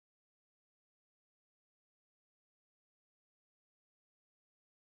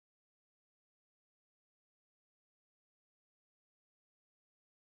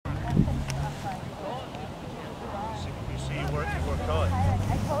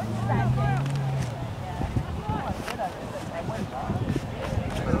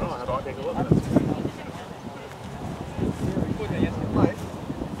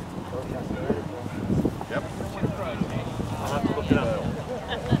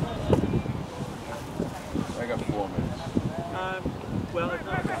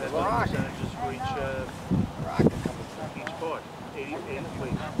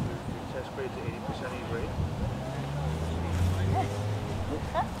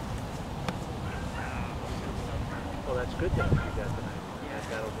Well, that's good that you got tonight.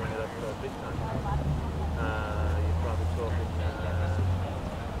 That'll bring it up to a big time. You're probably talking.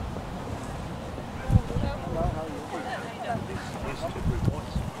 These 2-3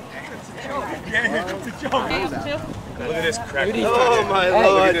 points. Yeah, it's a joke. Look at this crack. Oh my lord.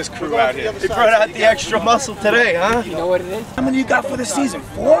 Look at this crew out here. They brought out the extra muscle today, huh? You know what it is? How many you got for the season?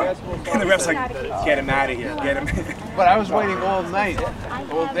 4? And the ref's like, get him out of here. Get him. But I was waiting all night,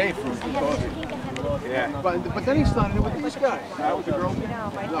 all day for coffee. Yeah. But then he started it with this guy. Not with the girl?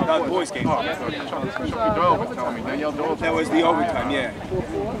 No, the boys game. Oh, Doyle was telling me. Danielle Doyle. That was the overtime, yeah.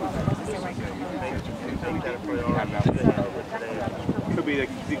 Could be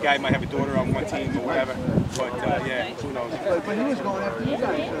the guy might have a daughter on one team or whatever, but yeah, who knows? But he was going after you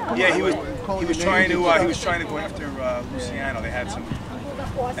guys. Yeah, he was trying to go after Luciano. They had some.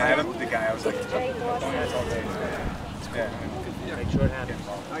 And I looked at the guy. I was like, yeah. Make sure it happens.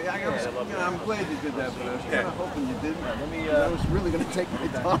 I'm glad you did that, but I was kind of hoping you didn't. I was really going to take my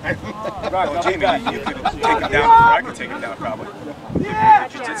time. Well, Jamie, you could take him down before I could take him down, probably. Yeah.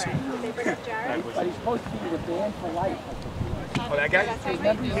 Jiu-jitsu. But he's supposed to be with Dan for life. Oh, that guy?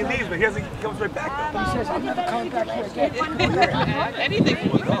 He leaves, but he comes right back, though. He says, I'm never coming back here again. Anything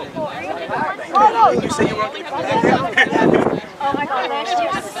will go. You say you weren't going to come back here? Oh my God, last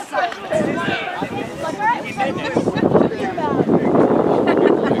year sucked.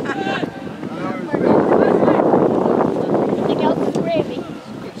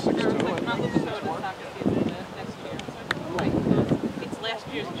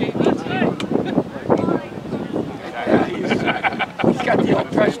 He's got the old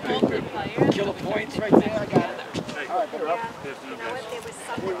press killer points right there. I got it. All right, better up.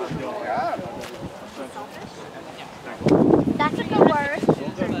 That's a good word.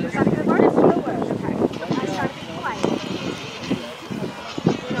 Is that a good word? It's a good word. Okay. I was trying to be quiet.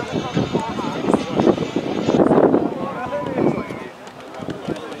 You know, we call them ball hogs.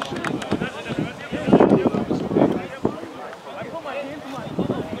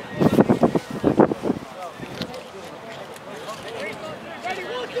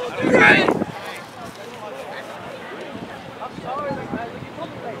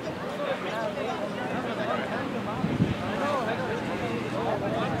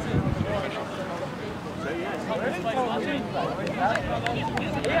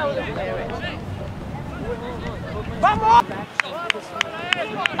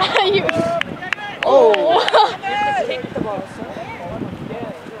 Oh!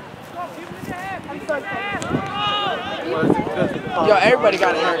 Yo, everybody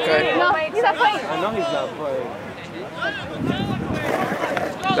got a haircut. No, except for I know he's not playing.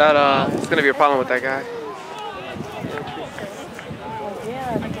 It's gonna be a problem with that guy.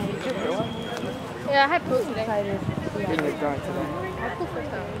 yeah, I had poop today.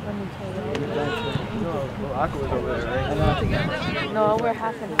 No, Aqua was over there, right? No, we're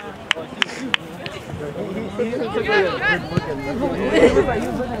half and half. He took like a good look at me.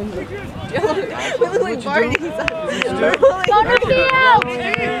 We look like Barney.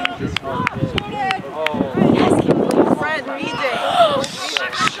 Friend, BJ.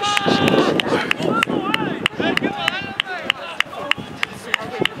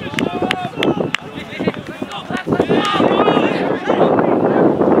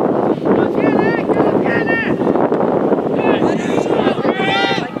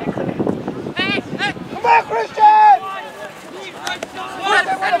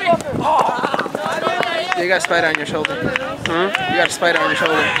 You got a spider on your shoulder. You got a spider on your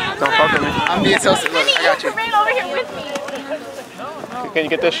shoulder. Don't fuck with me. I'm being so sick. Look, I got you. Remain over here with me. Can you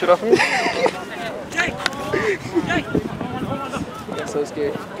get that shit off of me? I'm so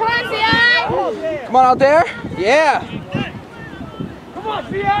scared. Come on, Fiat. Come on out there. Yeah. Come on,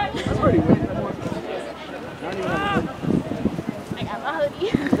 Fiat! That's pretty weird. I got my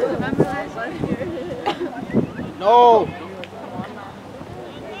hoodie. Remember last year? No.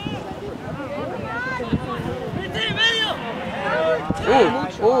 Ooh,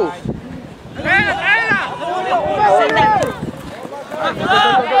 ooh. Be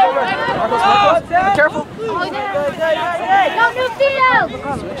careful. No, Newfield.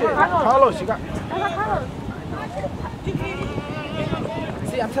 Carlos, you got.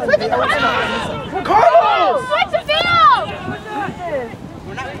 See, I'm telling you. Carlos! Switch the field.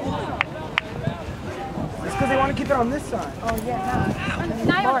 It's because they want to keep it on this side. Oh, yeah.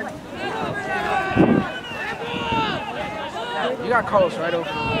 Now You got Carlos right over.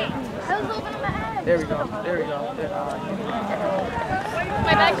 I was over on the edge. There we go. There we go. There.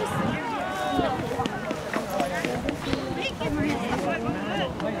 My bag just...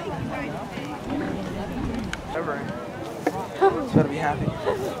 It's better be happy.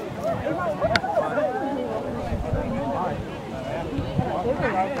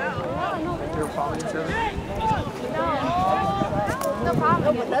 They were following each other. No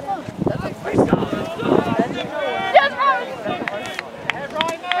problem. That's a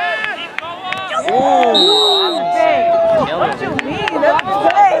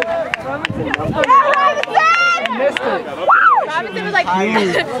Robinson was like,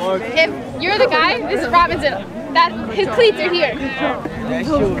 if you're the guy, this is Robinson. That his cleats are here. That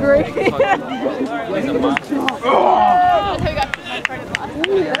was great.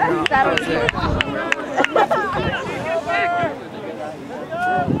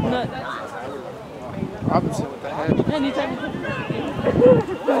 Robinson with the head.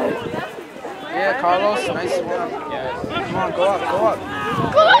 Yeah, Carlos, nice one. Yes. Come on, go up, go up.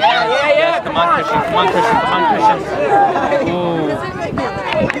 Yeah, come on, Christian, come on, Christian, come on, Christian.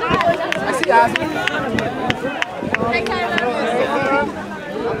 I see Oscar.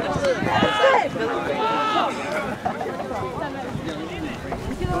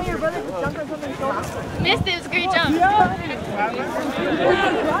 Missed it, it was a great jump.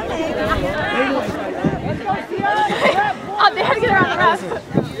 Oh, they had to get around the rest.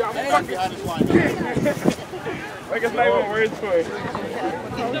 I guess not even words for it.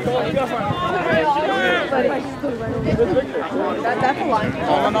 That's a line.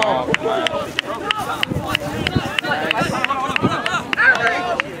 Oh, no.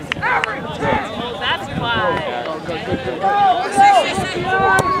 That's why. Oh, good, good, good.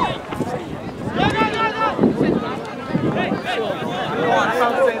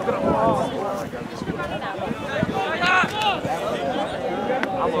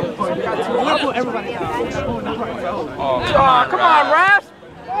 Oh, come on, Raph!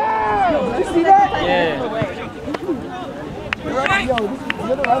 Did you see that? Yeah.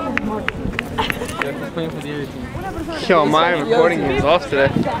 Yo, my recording game's off today.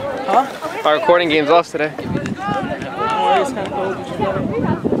 Huh? Our recording game's off today.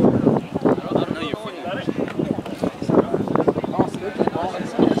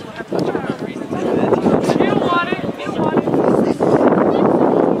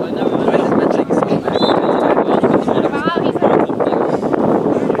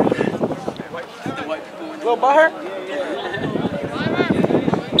 Little butthurt?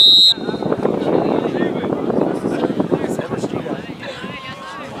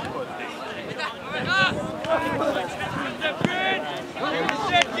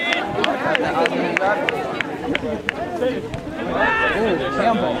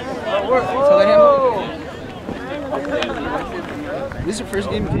 This is your first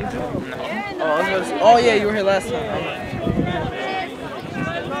game you came to? Oh yeah, you were here last time.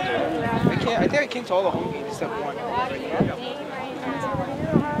 I think I came to all the home games except one.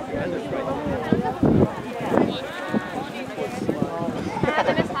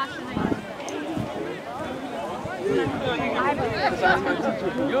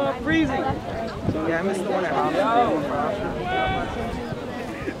 You're freezing. Yeah, I missed the one at home.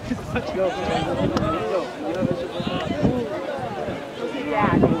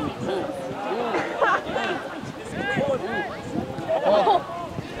 Yes.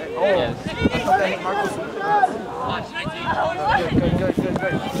 Good.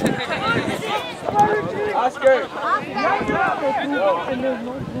 Oscar.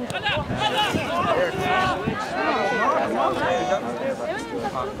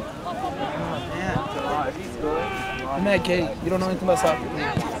 I'm at Kate. You don't know anything about soccer.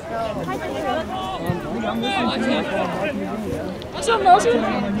 What's up, Nelson?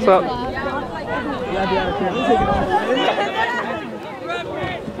 What's up?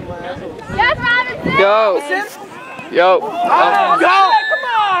 Yes, Robinson! Yo! Go! Come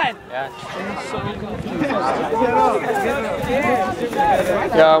on!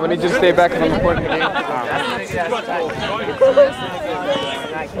 Yo, I'm gonna just stay back and I'm recording the game.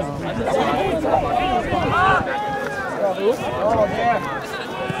 Oh, yeah.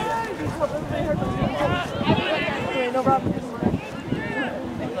 No problem.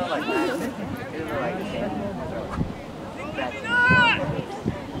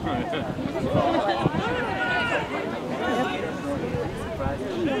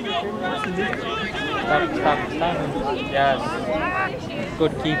 Stop. Yes.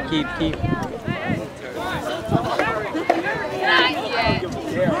 Good, keep.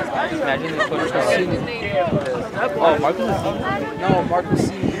 Imagine the coach was singing. Oh, Marcus is singing? No, Marcus is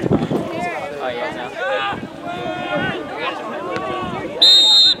singing. Oh, yeah, no.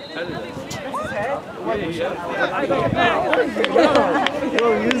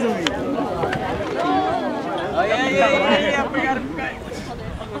 You're using me. Oh, yeah. I forgot.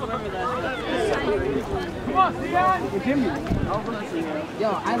 Come on, Jimmy. Yo,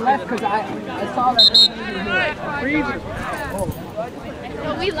 I left because I saw that there was anything here. Freezing.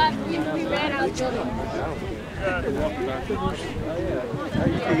 No, we left. We ran out.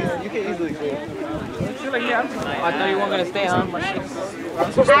 You can easily go. I thought you weren't gonna stay, huh?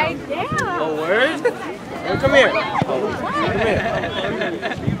 I damn. Oh, word? Hey, come here.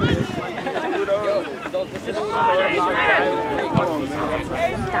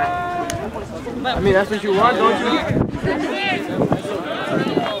 I mean, that's what you want, don't you?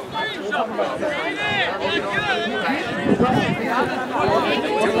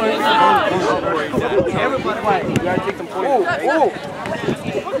 Everybody, you gotta take some points. Oh,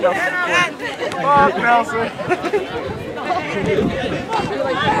 fuck, Nelson.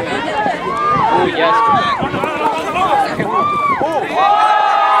 Oh, yes.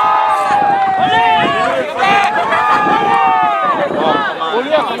 Oh,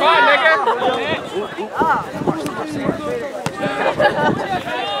 yeah, come on, nigga.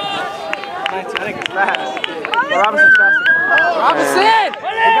 Fast. Robinson's faster. Robinson!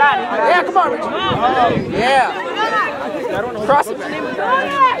 Yeah, come on, Richard. Yeah. Cross it.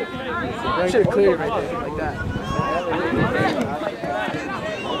 Should have cleared it right there, like that.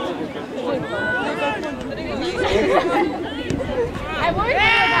 I worried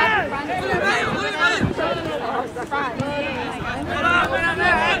about the front.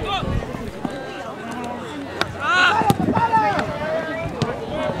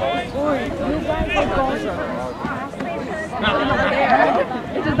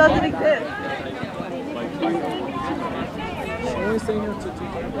 It just doesn't exist.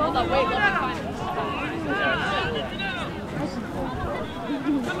 Hold on, wait, let me find it.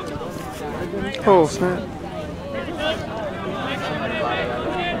 Oh, snap.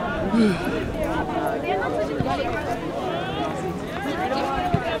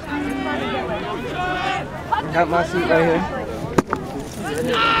 Got my seat right here.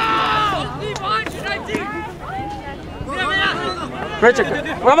 Richard,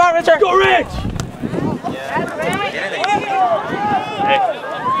 come on, Richard. Go, Rich.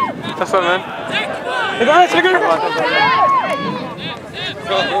 That's what, man. Hey, go ahead, Sugar.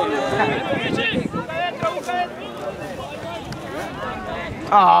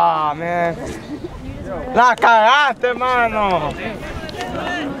 Ah, man. La cagaste, mano.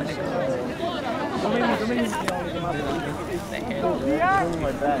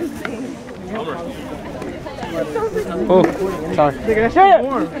 Oh, sorry.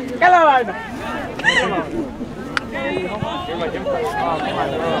 ¿Qué la vaina?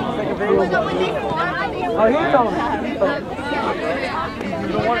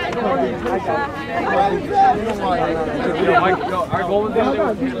 Our goal is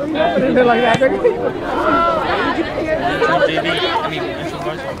like that.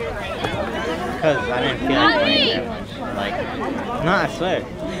 Because I didn't feel like playing that much. Like, no, I swear.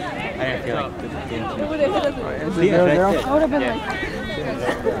 I didn't feel like doing too much. I would have been like...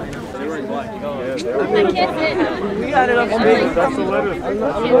 We had it up big. That's the letter. I don't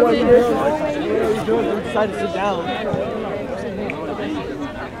know what you decided to sit down.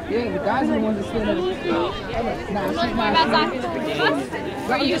 Yeah, the guys are the ones that stand up.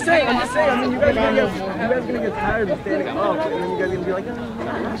 I'm just saying. I mean, you guys are gonna get tired of standing up, and then you guys are gonna be like,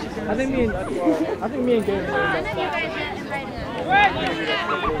 I think me and Gabe.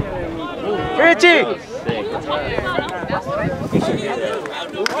 Richie!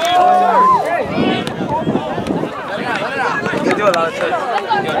 You do a lot of tricks.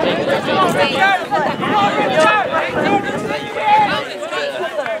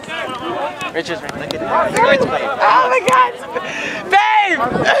 Richard's right. Look at that. Oh my God! Babe!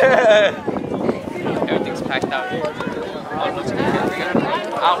 Everything's packed out here.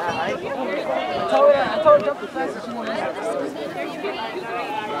 Out. I told her to jump the fastest she wanted.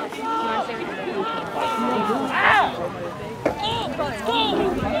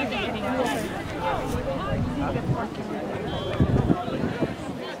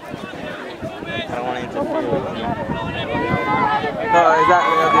 I don't want to interfere with you. No,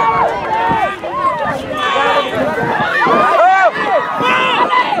 exactly.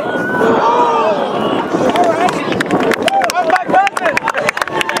 Oh my goodness!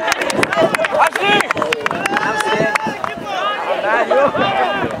 I'm seeing!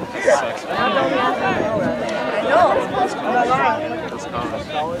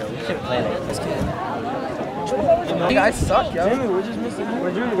 We should play like this kid. You guys suck, yo. Jimmy, we're just missing.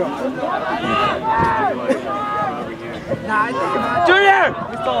 Where'd Junior go? Junior!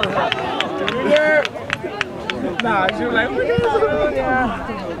 Junior! Nah, Junior like, what is it?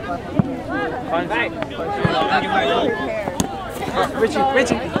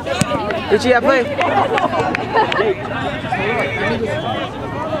 Richie, I play.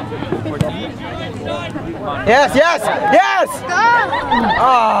 Yes, yes, yes!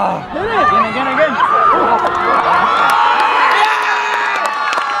 Oh.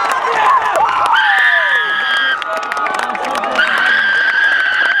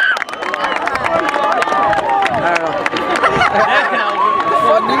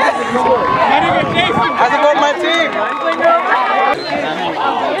 Again. How's it going, my team?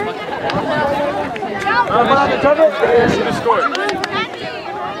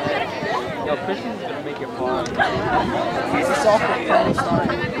 Yo, Christian's gonna make it far. He's a sophomore. Yeah.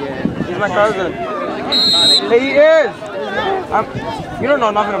 He's my cousin. Hey, he is! You don't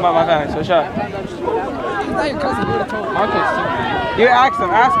know nothing about my family, so shut up. He's not your cousin, you would have told him. Okay, you ask him.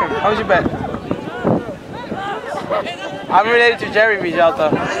 How was your bet? I'm related to Jerry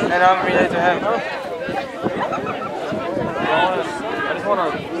Vijalta, and I'm related to him. I just want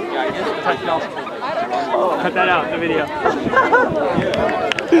to... Cut that out, the video.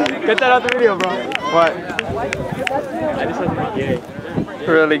 Cut that out the video, bro. What? I just have to be gay.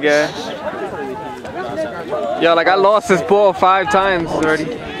 Really gay? Yo, like I lost this ball 5 times already.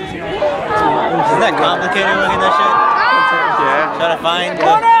 Isn't that complicated looking that shit? Yeah. Trying to find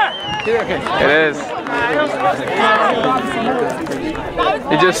It is.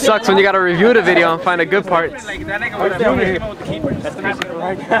 It just sucks when you gotta review the video and find the good parts.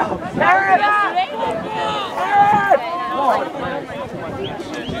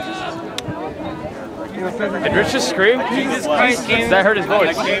 Did Rich just scream? Jesus Christ, that hurt his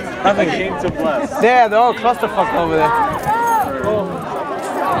voice. Nothing. Yeah, they're all clusterfuck over there.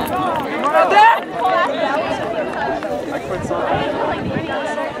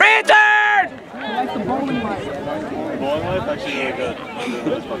 Return! Bowling life actually really good.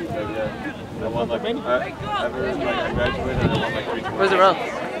 Really fucking good, yeah. I won like, I graduated and I won like 3 times. Where's the round? Oh,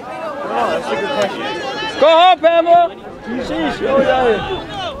 that's a good question. Go home, Pamela! Sheesh, go down here.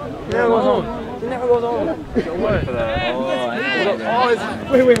 Never goes home. She never goes home. What? For that. Oh, I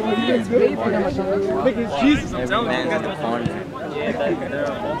know. Wait, what are you guys doing? Look at Jesus, I'm telling you. Yeah, they're a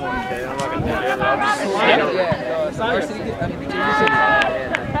homeowner day. I'm not going to take care of that. I'll just Varsity, I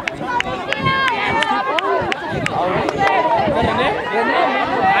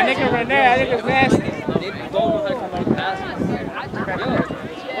think it's right there. I think it's nasty. They don't know how to come out of passes.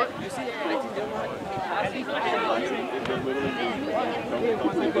 You see the they don't know how to pass.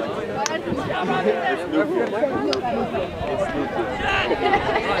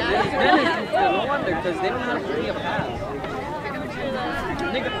 No wonder, because they don't know how to play a pass.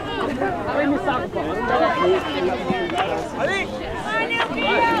 Nigga, bring me soccer ball.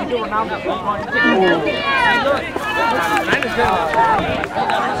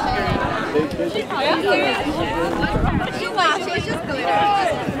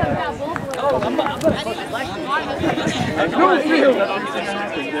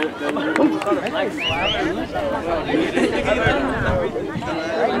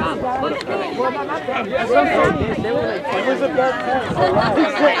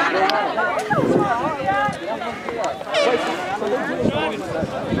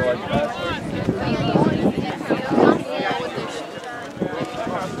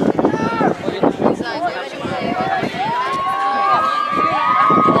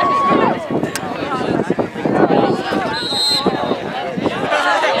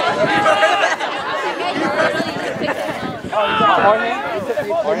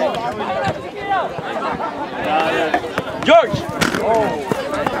 George! Oh.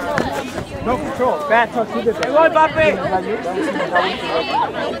 No control. Bad touch. Who did that? Come on, Papi!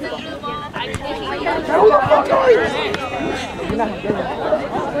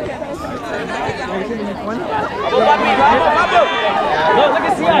 Look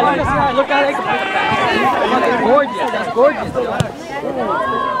at CI. Look at CI. Look at it. Gorgeous. That's gorgeous.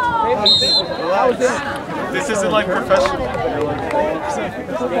 This isn't like professional.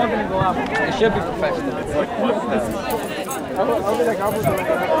 It should be professional. It's like what now? I'll be like, I'll be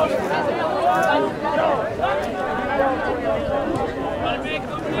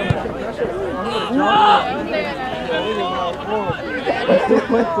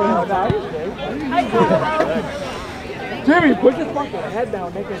Jimmy, put your fucking head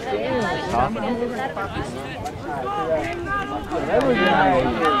down, make a stand. That was nice.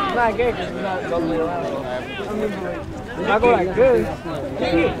 It's not gay because it's not bubbly around. I mean, if I go like this,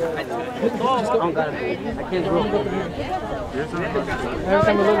 just don't gotta be. I can't roll. Every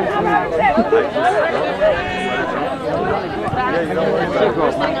time we look at Yeah, you don't worry about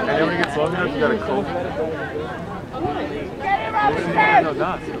it. And then when it gets long enough, you gotta cope. No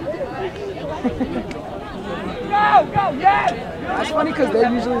dots. Go, yes! That's funny because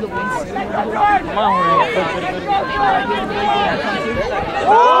they're usually the ones. Come on,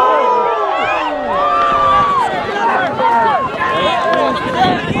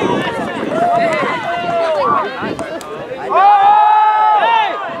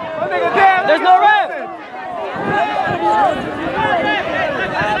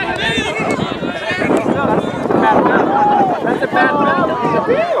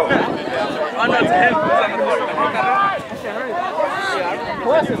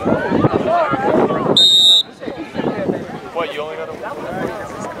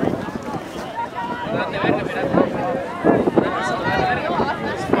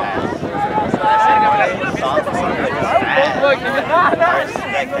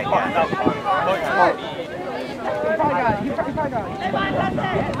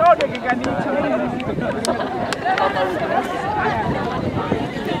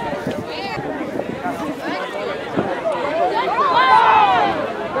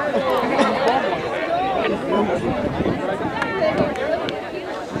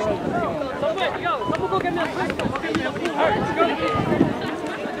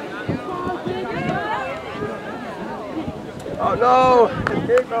 Oh no!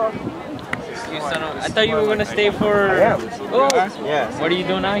 I thought you were gonna stay for. Oh, Yeah. what are you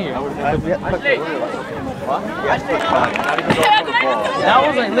doing out here? What? That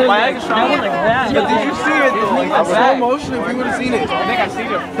was like literally. That was like that. But did you see it though? Like in slow motion, if you would have seen it. I think I seen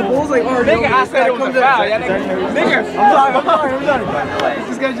it. The ball's like, oh, nigga, I said it was a foul. Nigga, I'm sorry.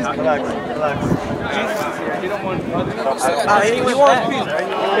 This guy just. Relax. You don't want. He wants peace.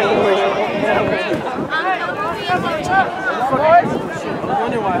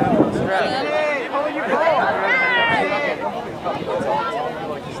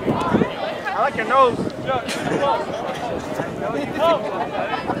 I like your nose.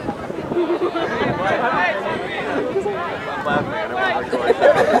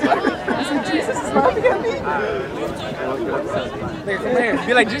 Jesus is laughing at me. Nigga, come here.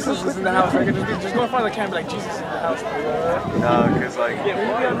 Be like Jesus is in the house. Right? Just go in front of the camera. Be like Jesus is in the house. No, because like I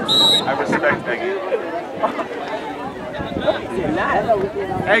respect Peggy.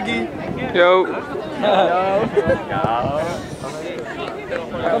 Eggy. Yo.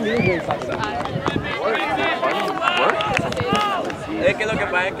 Es que lo que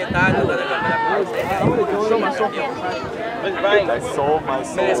pasa es que estaba tratando de cambiar. I sold my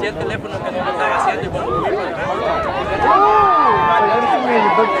soul. Me decía el teléfono que no me estaba haciendo y cuando me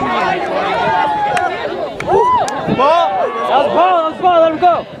Let's ball, let him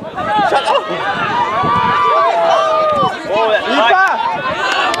go. Shut up!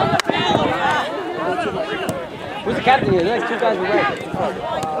 Who's the captain here? There's like two guys in red.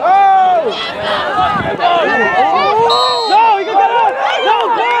 Oh! No, you can get up! No,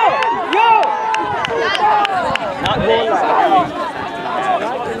 go! Yo! Not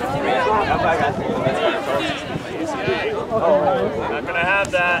Not gonna have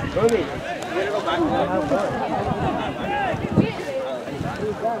that.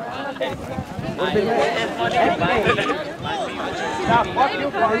 Fuck you,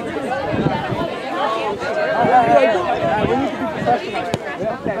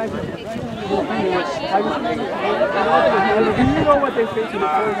 do you know what they say to the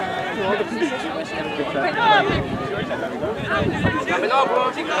all the pieces?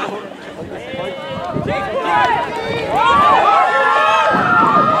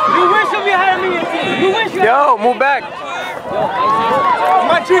 You wish you behind me. You wish you. Yo, move back.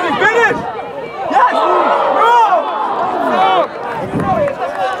 My chief is finished. Yes.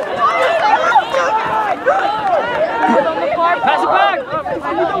 Pass it back.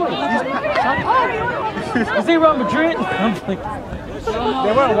 You see Real Madrid?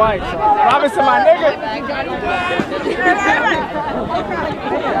 They weren't white. So. Robinson, my nigga.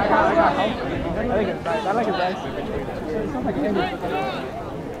 I like it nice.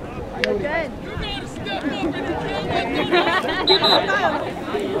 You're good.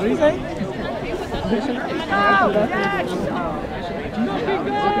 What do you say?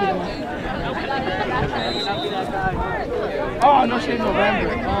 Oh, no shade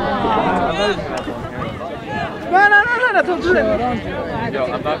November. No, don't do that. Yo,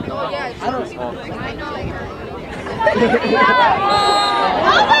 I'm not. I don't.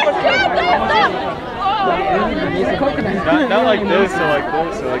 Not like this or like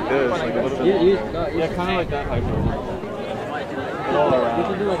this or like this. Like a little bit. Yeah, kind of like that hyper. All around.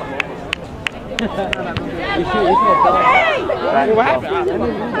 What happened?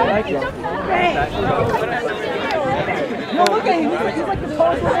 No, look at him. He's like the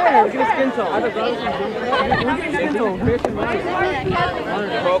tallest one there. Look at his skin tone. Look at his skin tone.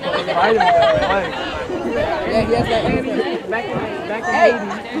 Yeah, he has that back in the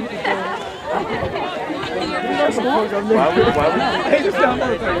 80s.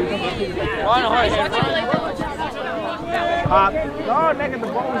 No, nigga, the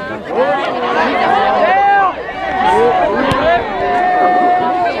ball was done.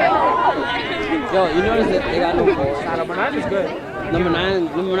 Yo, you notice that they got no goals. Number 9 is good. Number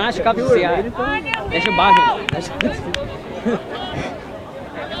 9 should come to CI. They should buy him.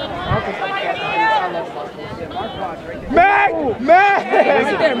 Meg! Meg!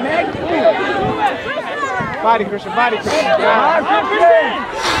 Right there, Meg! Body, Christian, body, Christian.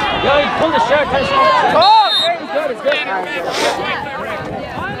 Yo, he pulled the shirt. Oh! It's good, it's good.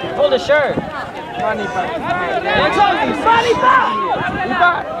 Pull the shirt. Funny back. Funny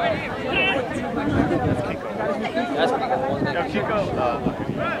back! That's pretty good.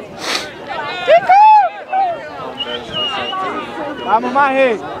 Kiko! I'm on my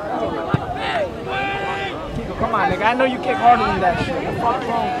head. Kiko, come on, nigga. I know you kick harder than that shit. What the fuck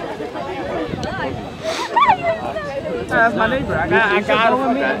wrong? That's my neighbor. I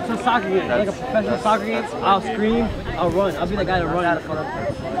got me to soccer game, like a professional soccer game. I'll scream, I'll run. I'll be the guy to run out of front of them.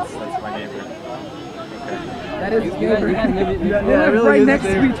 That's my neighbor. That is his neighbor. You guys live We're right next to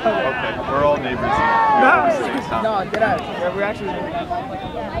each other. Okay, we're all neighbors. No, get out. Yeah, we're actually.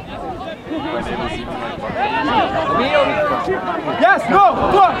 My neighbor's even my partner. Yes, go,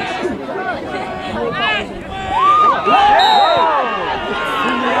 go.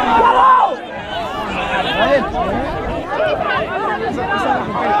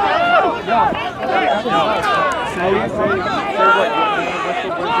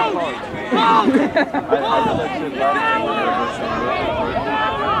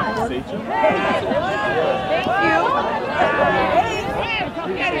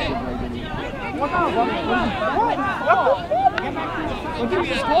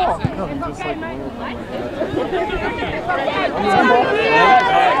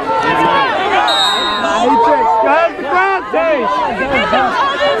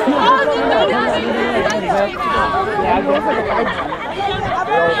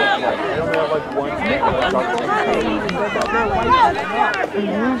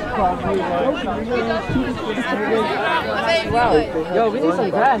 Wow. Yo, we need some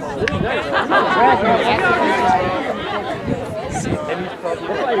grass. This is nice. Grass.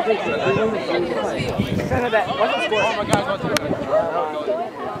 What's the score? Oh my God,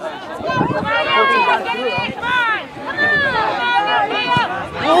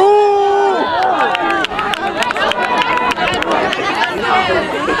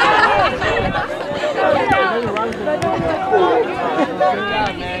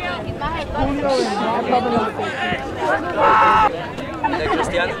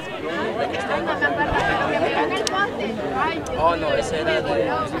 Cristiano. Oh, no, ese era de...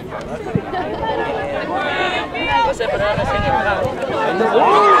 No sé, pero era recién entrado.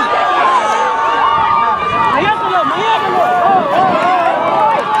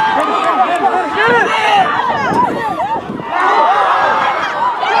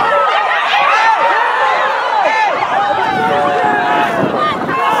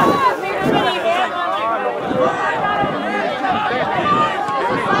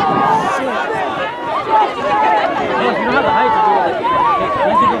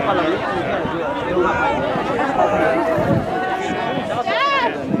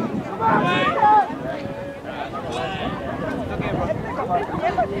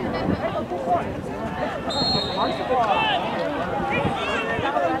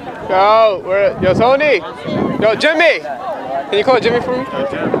 Yo, Tony! Yo, Jimmy! Can you call Jimmy for me?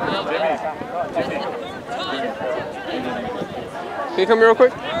 Jimmy. Can you come here real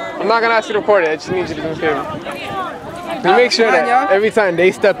quick? I'm not gonna ask you to report it, I just need you to do me a favor. Can you make sure that every time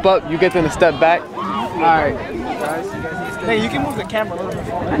they step up, you get them to step back? Alright. Hey, you can move the camera a little bit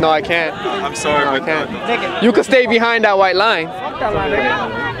forward. No, I can't. I'm sorry, I can't. You can stay behind that white line. Fuck that line, nigga.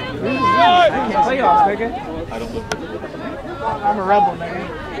 I can't playoffs, nigga. I don't look good. I'm a rebel,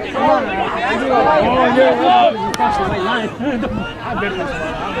 nigga. Come on, man. You crossed the white line. I've been this one.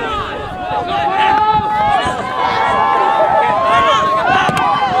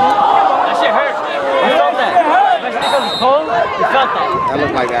 That shit hurt. I felt that. Especially because it's cold. You felt that. That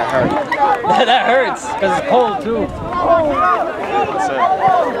looked like that hurt. That hurts because it's cold too. So,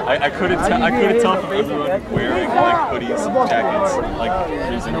 I couldn't tell from everyone wearing like hoodies, jackets, like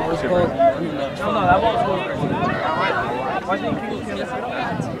freezing or shivering. No, that was cold. We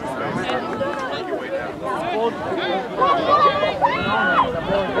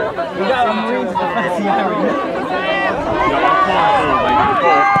got a Marines defense.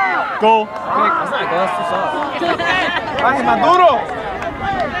 Go! That's not good, that's too soft. Ay, Maduro!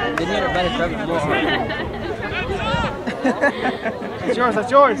 They need a better traffic flow. That's yours,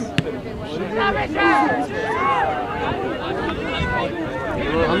 that's yours.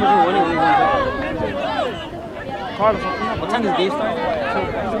 Carlos, what time does the game start?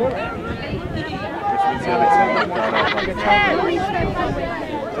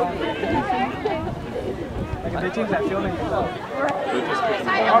 They change that feeling.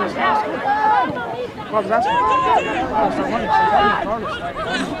 Carlos, that's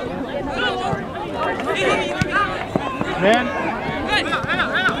Man.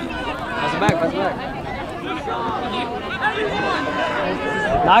 Pass it back.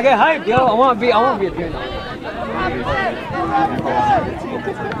 Nah, I get hyped, yo. I want to be a junior.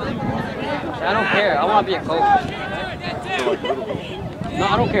 I don't care. I want to be a coach. No,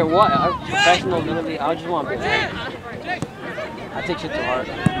 I don't care what. Professional, literally. I just want to be a coach. I take shit too hard.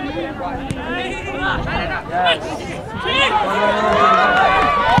 Yes.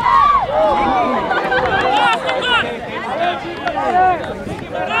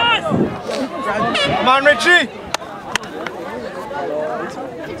 Come on, Richie!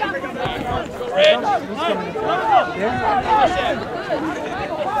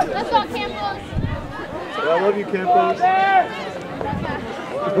 Let's go, Campos. I love you, Campos.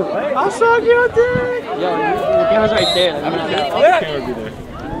 I saw you, dude. Yo, the camera's right there. The camera would be there.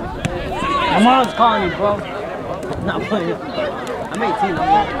 My mom's calling me, bro. Not playing. I'm 18.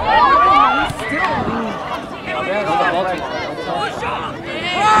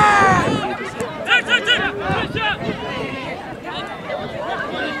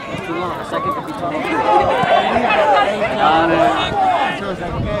 Too long. A second could be too long.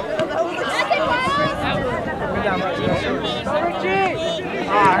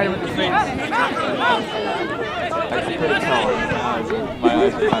 I hit him with the face. I can pretty tell. My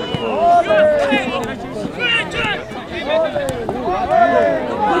eyes are kind of closed.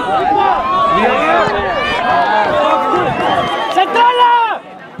 ¡Centrala!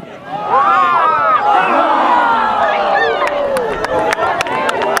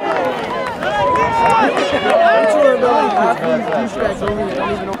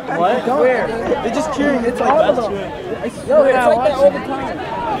 What? Where? They're just cheering. It's like all of them. Yo, it's like that all the time.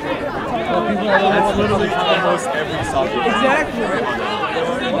 That's literally almost every soccer game. Exactly.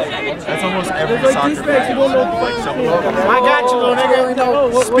 That's almost every soccer game. Like someone. I got you, little nigga.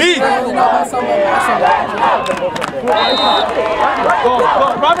 Speed! Go,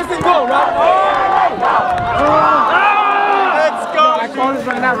 Robinson, go, Let's go! My phone is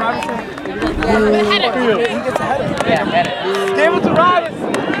running out, Robinson. He gets ahead of him. Yeah, Give it to Robinson.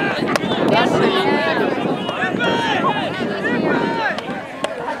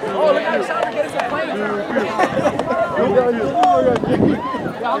 Oh, look how he's trying to get us a plane.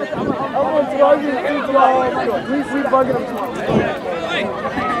 We bugging him.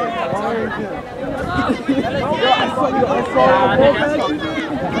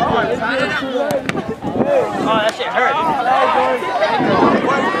 Oh, that shit hurt.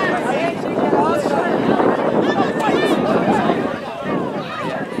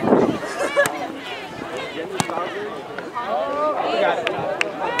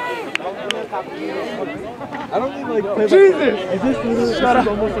 I don't need like play Jesus! Is this literally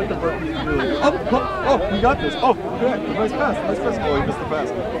almost like the burpee? Oh, you got this. Oh, good. Nice pass. Oh, you missed the pass.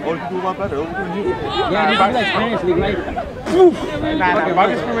 Oh, you can do a lot better. Look at you. Yeah, this is like Spanish league, right?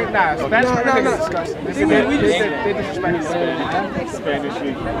 Spanish is disgusting. They disrespect Spanish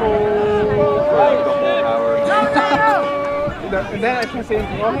league. For like the whole hour. And then I can't say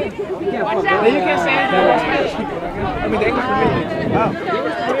anything wrong. Then you can't say anything wrong. I mean, the English community. Wow.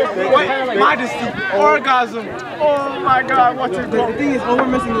 Majesty, orgasm. Oh my God, what's your goal? The thing is, all we're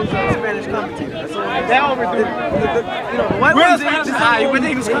missing is Spanish commentators. They're overdoing it. What was the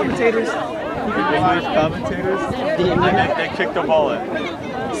English commentators? English commentators? They kicked the ball in.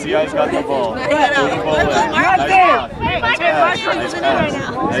 CI's got the ball. Nice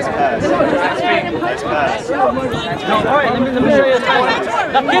pass. No, alright, let me show you his time.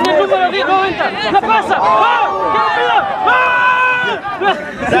 La tiene el número 90. La pasa. ¡Oh! ¡Qué rápido! ¡Oh!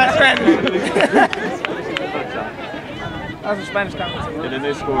 That's Spanish. That's a Spanish commentator. And then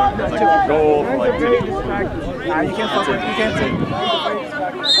they scored like a goal for like 10. Nah, you can't fuck with it. You can't take it.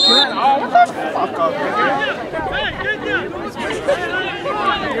 Fuck off, nigga.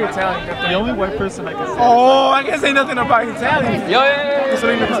 You're Italian. The only white person I can say. Oh, I can't say nothing about Italian. Yo,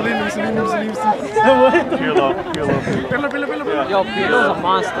 Mussolini. Pirlo. Yo, Pirlo's a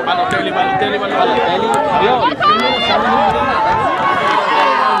monster. Balotelli. Yo,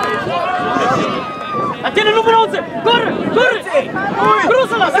 la tiene el número 11. ¡Corre!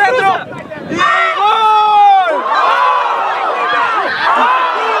 ¡Crúzala! ¡Centro!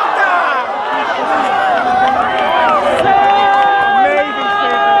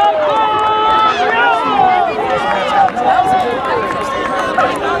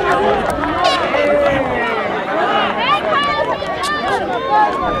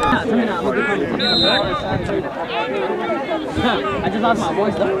 I just lost my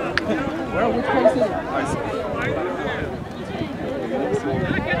voice though. Well, which place is it?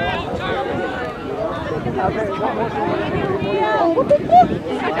 We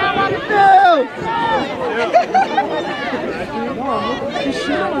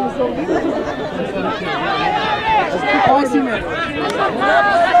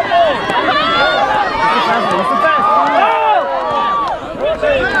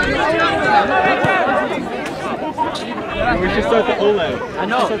should start the OLED. I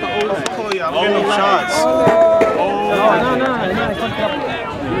know. I'm getting no shots. No, no, no.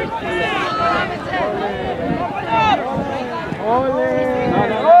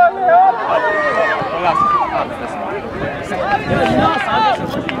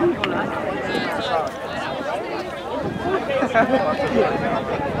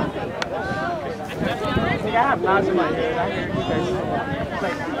 I have knots in my head. I hear you guys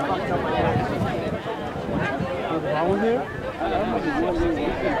like fucked up my head. What's wrong with you?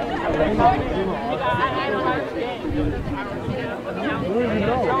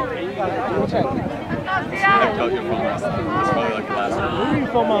 Check. I told you from last time. It's probably like the last one. Where did you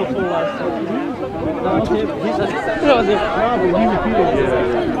film out for last time? No, he's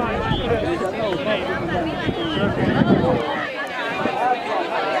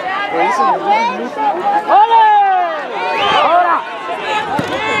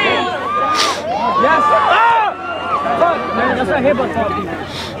Yes! Ah! Man, that's not hip-hop talk.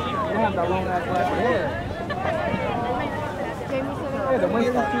 Yeah, the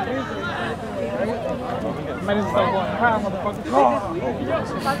wind's not too crazy. Might as well start going high, motherfucker.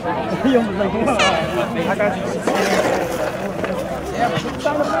 He almost like, I got you.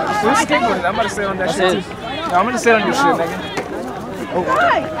 Who's skateboarding? I'm about to sit on that shit. No, I'm gonna sit on your shit, nigga.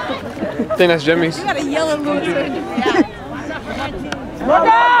 I think that's Jimmy's. You gotta yell at Louis.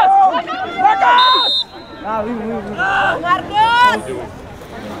 Marcos! Marcos! Marcos!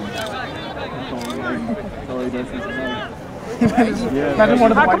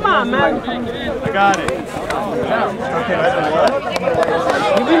 Come on, man. I got it. Okay, that's what?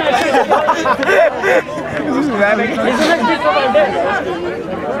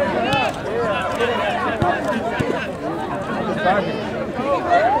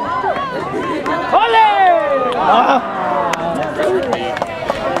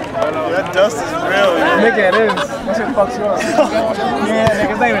 That dust is real. Nigga, it is. That shit fucks you up. Yeah,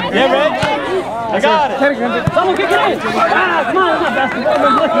 nigga, it's not even good. Yeah, Reg? I got it. Someone kick it in. Ah, come on, it's not basketball.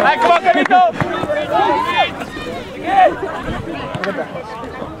 Hey, come on, Camito. Look at that.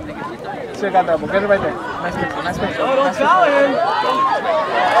 Shit got that, but get it right there. Nice picture, nice picture. Oh, don't foul him.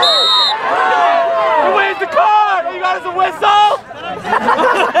 Where's the card? Oh, you got us a whistle?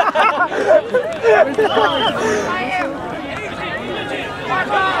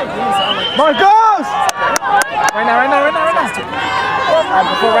 Marcos! Right now.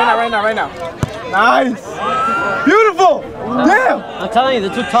 Right now. Nice! Beautiful! Damn! I'm telling you,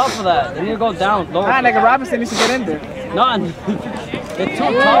 they're too tough for that. They need to go down. Low. Ah, nigga, Robinson needs to get in there. No, they're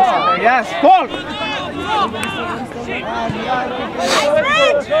too tough. Yes, ball!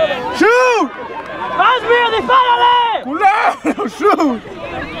 Shoot! Cosby, they finally! Culero, shoot!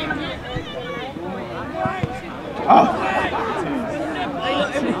 Oh.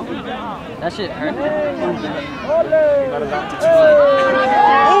 That shit hurt. Ole!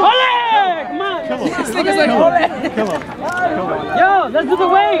 Come on! This nigga's like, ole! Yo, let's do the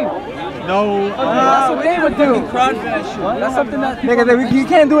wave! No. That's what they would do. That's something that... Nigga, you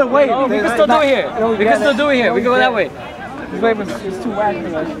can't do it wave. We can still do it here. We can still do it here. We go that way. This wave is too whack for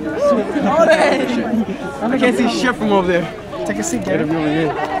that shit. I can't see shit from over there. Take a seat, get him over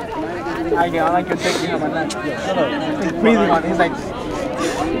here. I like your dick behind my neck. He's breathing on it. He's like...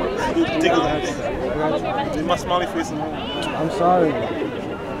 Leave my smiley face alone. I'm sorry. I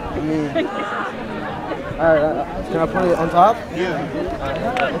mean... Alright, can I put it on top? Yeah.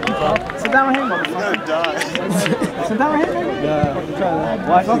 Sit down with him, motherfucker. You're gonna die. Sit down with him, nigga? Yeah.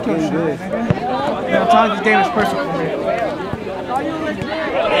 Why fuck your shit, nigga? I'm telling you, this game is personal for me.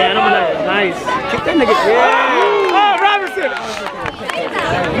 Yeah, nice. Kick that nigga. Yeah! Oh, Robinson!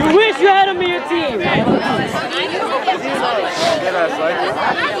 You wish you had him in your team.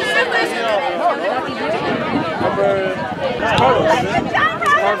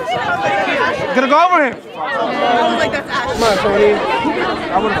 Gonna go over him. Come on, Tony.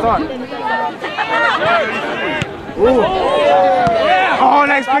 I would have thought. Ooh. Oh,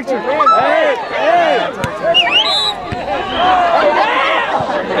 nice picture. Hey.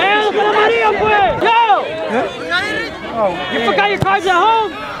 Hey, look at Maria, boy. Yo! You forgot your cards at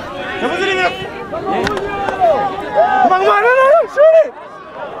home? Come on, no, shoot it.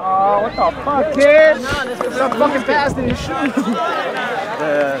 Oh, what the fuck, kid? Stop fucking fast in your shoes.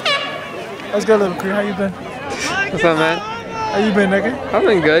 Let's go, little crew. How you been? What's up, man? How you been, nigga? I've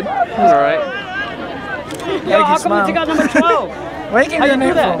been good. I'm alright. Yo, how come you got number 12? Why you keep your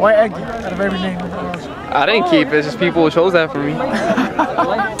name for? Why Eggy? Out of every name. I didn't keep it. It's just people who chose that for me.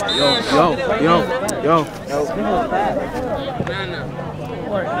 Yo.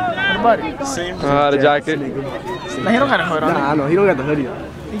 What about it? Same. The jacket. Nah, he don't got a hood on. Nah, I know he don't got the hoodie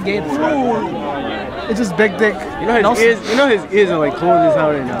on. He gave it. It's just big dick. You know his ears are like cold as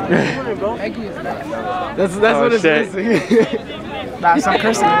hell right now. That's what it's missing. Nah, stop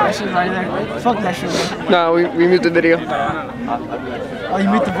cursing. That shit's right there. Fuck that shit. No, we mute the video. Oh, you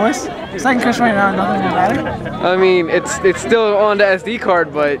mute the voice? It's like curse right now. Nothing will matter. I mean, it's still on the SD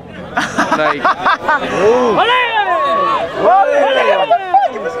card, but like.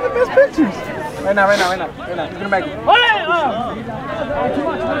 Give us the best pictures. Right now. Look at the back.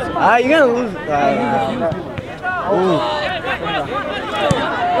 You gotta lose.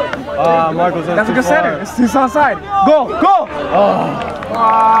 Marco's on. That's a good center. It's outside. Go!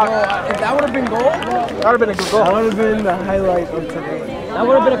 If that would have been goal, that would have been a good goal. That would have been the highlight of today. That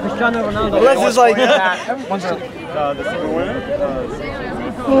would have been a Cristiano Ronaldo. Unless it's like. The single winner?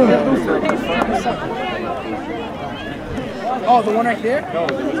 Oh, the one right there? No,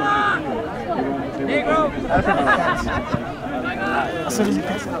 As soon as you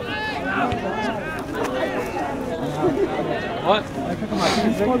pass it up. What?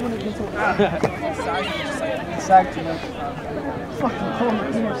 Exactly. Fucking cold.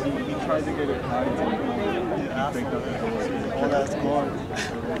 he tried to get it high. All that's gone.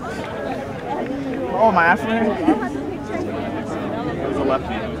 Oh, my afro. It was a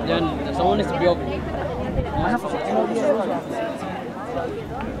lefty. Then someone needs to be open.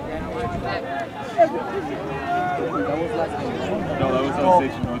 No, that was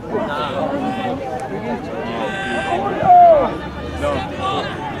Station North. No.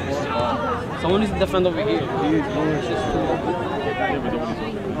 Someone needs to defend over here.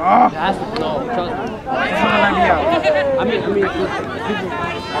 That's no, trust me. I mean, people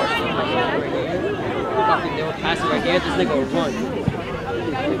they were passing right here. This nigga will run.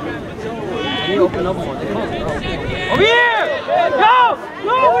 And you open up more. They close. Over here! Go!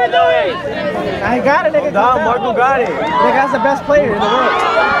 What are we doing? I got it, nigga. Nah, Marco got it. Nigga, that's the best player in the world.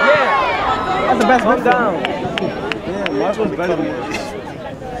 Yeah. That's the best one down. Yeah, Marco's better than us.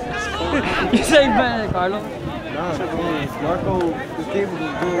 You say better, Carlo. Nah, Marco is capable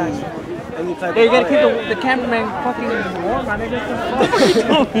of doing any type Hey, you of gotta keep the cameraman fucking warm, my nigga.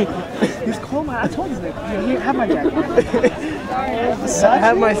 He's cold, man. I told you, nigga. Here, have my jacket. I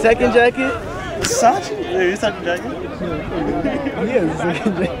have my second jacket. Versace? Yeah, your second jacket? Yeah, the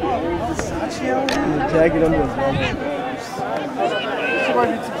second jacket. Versace out The jacket under his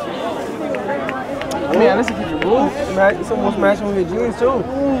I mean, at least if you move. It's almost matching with your jeans too.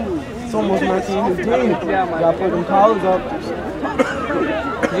 It's almost matching with your jeans. You gotta put them collars up.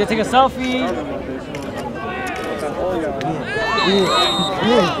 You gonna take a selfie?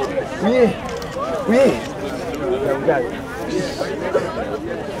 Yeah, we got it.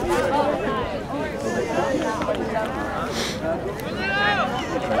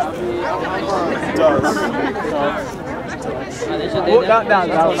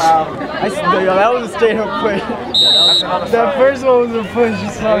 That was a straight up push. That first one was a push. You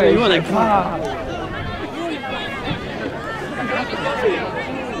saw it. You were like,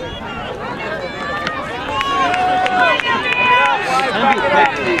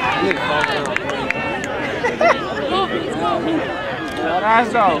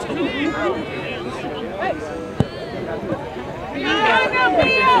 Nice though.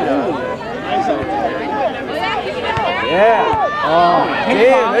 Yeah. Oh,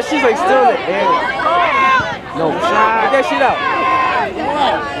 damn. That shit's like still in the air. No, get that shit out.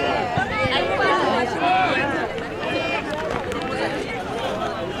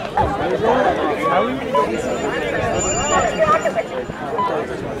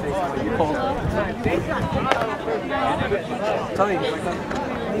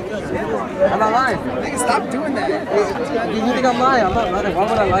 I'm not lying. Nigga, stop doing that. You think I'm lying? I'm not lying. Why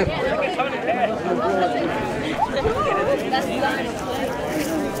would I lie?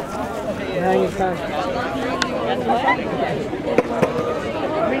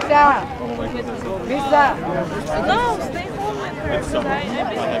 Visa. No, stay home with her. It's summer. I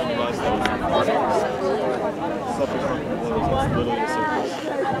had a bus that was suffering from literally a circus.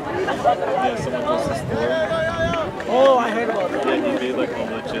 Yeah, someone goes to the store. Oh, I heard about that. Yeah, he made like a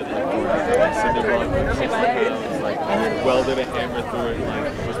legit like cinder block, like welded a hammer through it and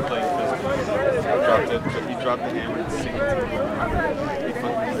like was playing physical. He dropped the hammer and sing it to the ground. He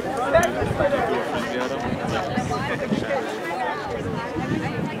fucking threw a frisbee at him and like fucking shattered it.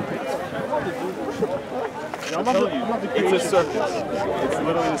 It's a circus. It's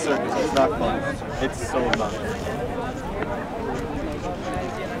literally a circus. It's not fun. It's so not.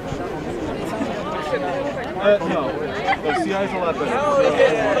 No, CI is a lot better.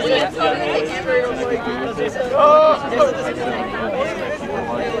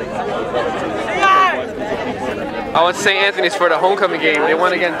 I went to St. Anthony's for the homecoming game. They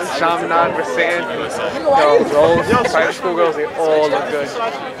won against Chaminade versus St. Anthony's. Yo, those private school girls, they all look good.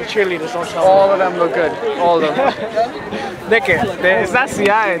 The cheerleaders don't tell All of them look good. All of them. Nigga, it's not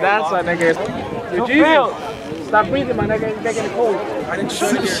CI, that's why nigga. You failed. Stop breathing, my nigga. You're making it cold. I didn't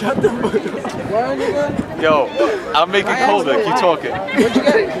shut the fuck up. Yo, I'm making colder. Keep talking. Where'd you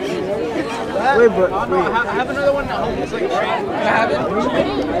get it? Wait, but wait. I have another one at home. It's like, can I have it?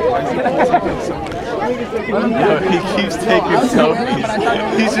 Yo, he keeps taking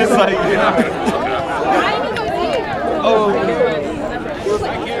selfies. He's just like, Oh.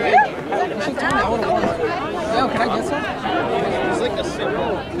 Yo, can I get some? It's like a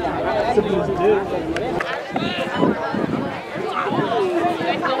simple.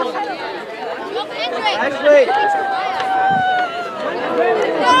 Actually.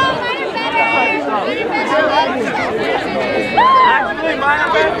 Actually, mine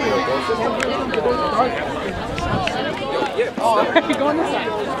are better. Oh, go on this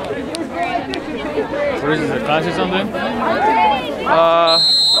side. What is this, a class or something?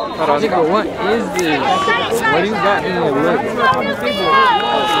 Hold on. Nigga, what is this? What do you got in your lip?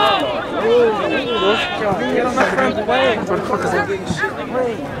 Get on my friend playing. What the fuck is that?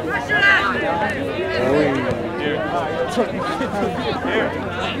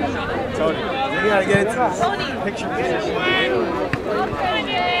 Tony, you gotta get into this picture.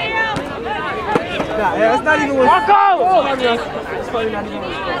 Yeah, that's not even what. Marco! It's probably not even what.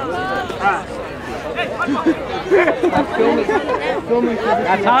 I'm filming.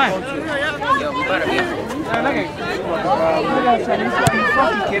 Got time. You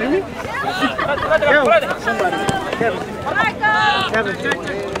fucking kidding me? Kevin.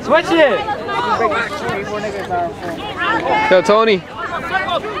 Switch it! Yo, Tony.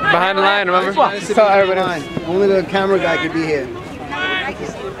 Behind the line, remember? Tell everybody. Only the camera guy could be here.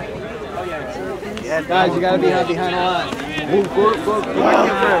 Yeah, guys, you gotta be behind the line. Move, go.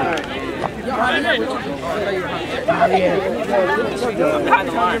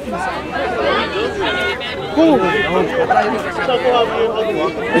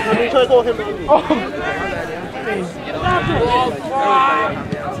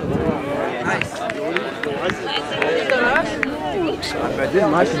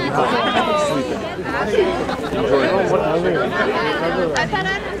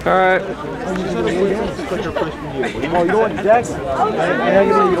 Alright. Oh, you know what, Jax? I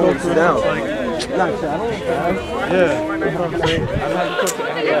you don't sit down. Yeah.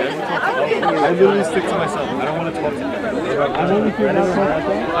 I literally stick to myself. I don't want to talk to you.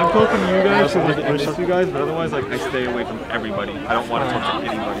 I'm talking to you guys because I trust you guys, but otherwise, like, I stay away from everybody. I don't want to talk to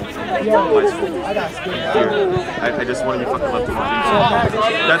anybody from my school. I just want to be fucking left alone.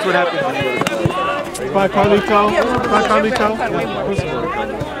 That's what happens when you go to college. Bye, Carlito. Bye, Carlito.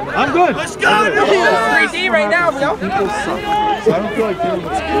 I'm good. Let's go. 3D right now, yo. So I don't feel like dealing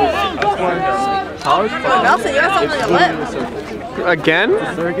with school. That's why college. Nelson, you have something on your lip. Again?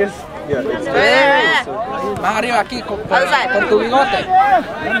 Circus? Yeah. Más arriba aquí con tu bigote.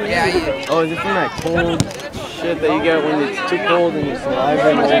 Yeah, yeah. Oh, is it from that cold shit that you get when it's too cold and your saliva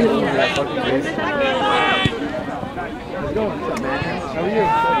and all over that fucking face? Let's go. What's up, man? How are you? Good,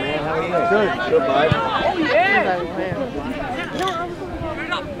 man. How are you? Good. Good vibe. Oh, yeah.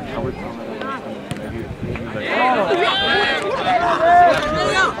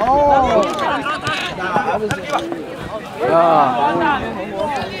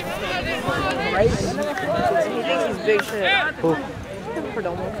 Right? He thinks he's big shit.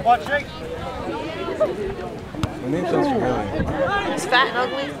 Watch it. My name sounds familiar. He's fat and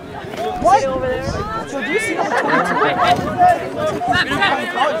ugly. What? Over there. So do you see that?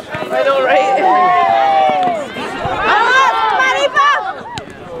 I know, right?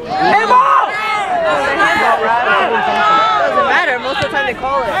 Hey, ball! Doesn't matter. Most of the time they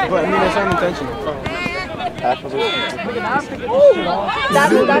call it. But I mean, that's unintentional. That's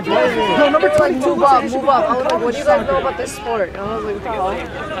no, number 22. Move up. I was like, what do you guys know about this sport? And I was like, what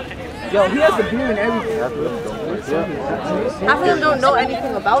the Yo, he has the beer and everything. half of them don't know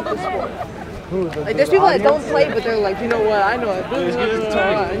anything about the sport. Like, there's people that don't play, but they're like, you know what, I know it.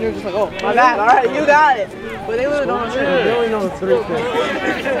 And you're just like, oh, my bad, alright, you got it. But they really don't understand. They only know the three things.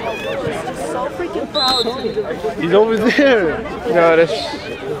 So freaking proud. He's over there. No, that's...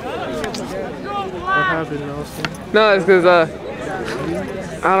 What happened, Nelson? No, it's because,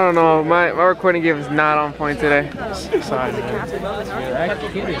 I don't know. My recording game is not on point today. Sorry, man.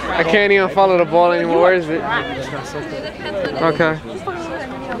 I can't even follow the ball anymore. Where is it? Okay.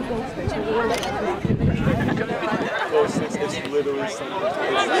 It's literally something.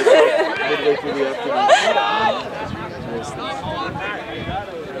 It's midway through the afternoon.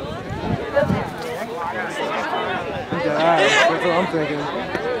 That's what I'm thinking.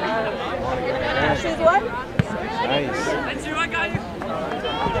 Nice.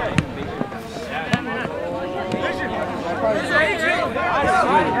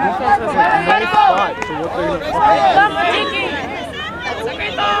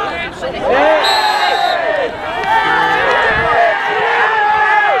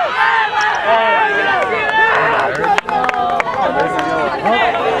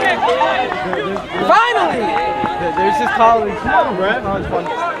 Finally! There's his colleague. Brett. Oh, it's fun.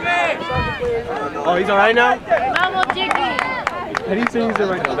 Oh, he's alright now? How do you say he's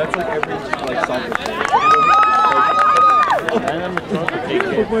alright now? That's like every soccer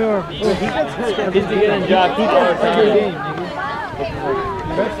player. He's the getting job. He's every game,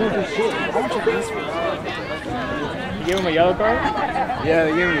 You gave him a yellow card? Yeah,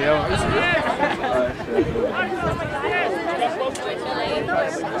 they gave me a yellow.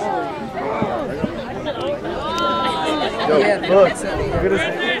 Yo, look at his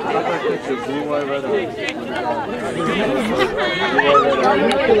picture. Blue, white, red, eye.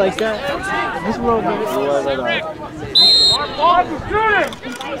 He likes that. This world, Blue, white, red, eye.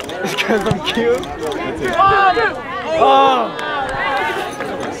 It's because I'm cute. Oh!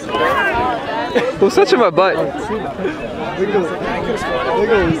 Who's touching my butt? Look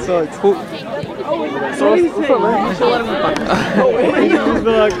at him, he sucks. What's up,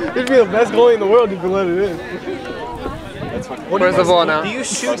 man? He'd be the best goalie in the world if you let it in. Where's the ball now? Do you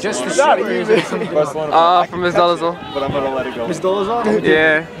shoot just to shoot or is it something? From Miss Dolezal. But I'm gonna let it go. Miss Dolezal?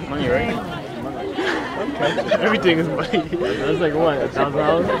 Yeah. Money, right? Everything is money. That's like what,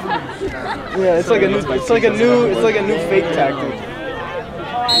 $1,000? Yeah, it's like a new fake tactic.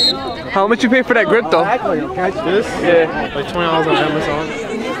 How much you pay for that grip though? Catch This? Yeah. Like $20 on Amazon.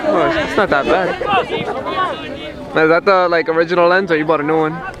 Oh, it's not that bad. Now, is that the original lens or you bought a new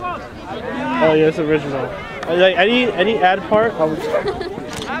one? Oh yeah, it's original. Like any ad part, I would.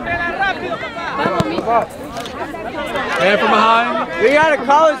 Man from behind. We got a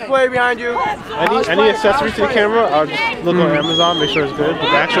college player behind you. Any accessory to the camera, I'll just look on Amazon, make sure it's good. But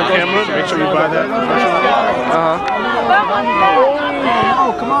the actual camera, make sure you buy that.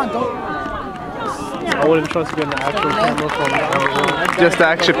 Oh, come on, don't. I wouldn't trust getting the actual camera from Amazon. Just the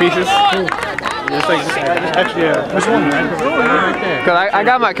extra pieces? It's like just extra, yeah. Which one, man? Cause I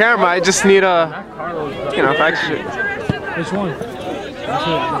got my camera, I just need for extra shit. Which one?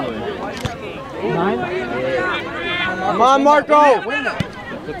 Come on, Marco.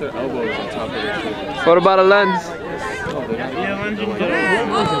 Put their elbows on top of their shit. What about a lens?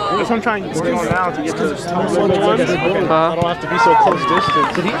 That's what I'm trying to work on now to get to the ones. I don't have to be so close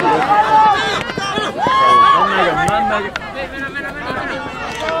distance.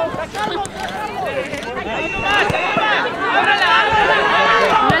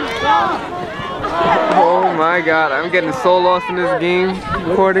 Oh my god, I'm getting so lost in this game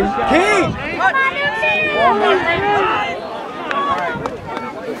recording. King!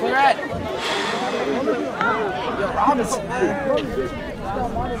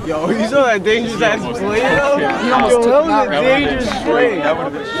 Yo, you saw that dangerous ass play though? Yo, that was a dangerous play. That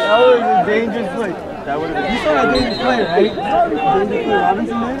was a dangerous play. You saw that dangerous play, right? Dangerous play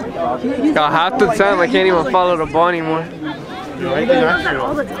Robinson there? Got half the time I can't even follow the ball anymore.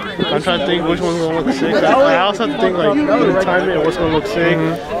 I'm trying to think which one's gonna look sick. I also have to think like the timing and what's gonna look sick.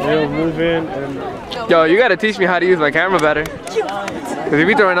 Move in and. Yo, you gotta teach me how to use my camera better. Cause if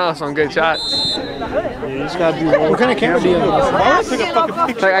you throwing out some good shots. Yeah, you just gotta be more. What kind of camera do you have?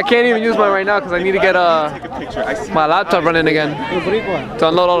 Like I can't even use mine right now because I need to get my laptop running again to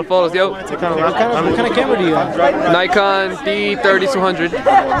unload all the photos. Yo. What kind of camera do you have? Nikon D3200.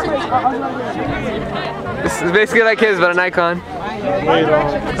 It's basically like his, but a Nikon. Wait,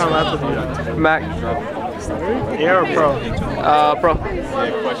 what kind of laptop do you have? Mac. Air or Pro? Pro.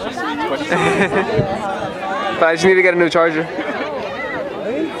 But I just need to get a new charger.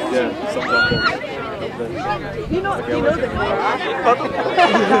 Yeah, something. You know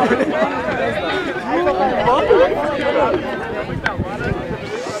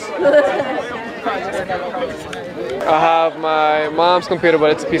I have my mom's computer,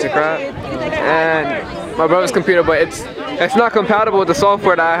 but it's a piece of crap, and my brother's computer, but it's not compatible with the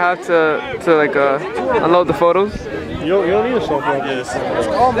software that I have to unload the photos. You don't need a softball. Yes.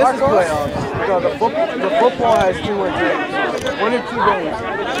 Oh, this is playoffs. No, the football has 2 or 2. 1 or 2 games.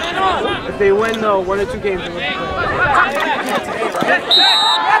 If they win, 1 or 2 games, they win the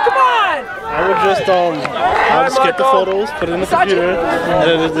Come on! I would just get the photos, put it in the computer, and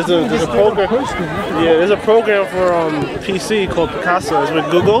then there's a program. Yeah, there's a program for PC called Picasso. It's with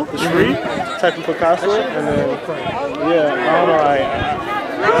Google. It's free. Type in Picasso, and then yeah, I don't know.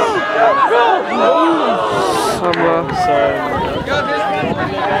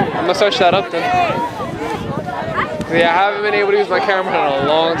 I'm gonna search that up then. Yeah, I haven't been able to use my camera in a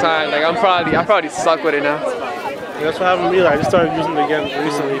long time. Like I probably suck with it now. Yeah, that's what happened to me. Like, I just started using it again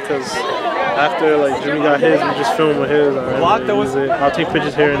recently because after like Jimmy got his, we just filmed with his. I'll take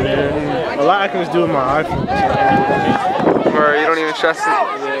pictures here and there. A lot I can just do with my iPhone. Or you don't even trust it.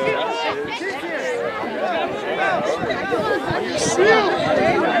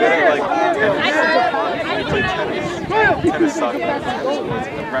 We play tennis soccer. The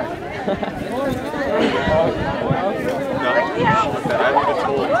racket. No, that I haven't been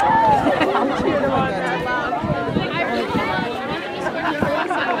told.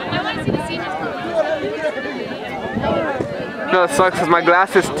 No, it sucks because my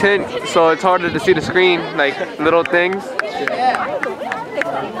glasses tint, so it's harder to see the screen, like little things.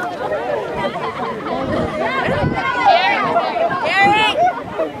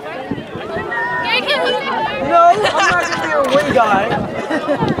 No, I'm not gonna be a win guy.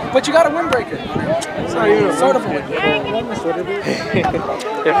 But you got a windbreaker. It's not even sort of a win. You're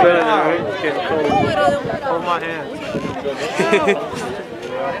feeling it, right? It's getting cold. Hold my hand.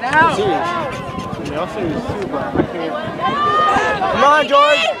 I'll see you too, but I can't. Come on,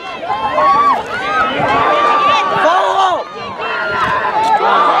 George. Follow.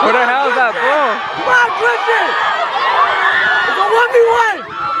 Where the hell is that ball? Come on, Christian. It's a 1v1.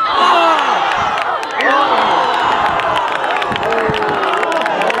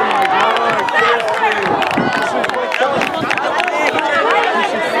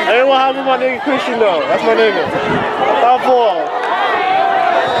 I didn't want to have my nigga Christian though. That's my nigga. Top ball.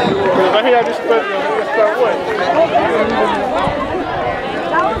 If I hear I just start what?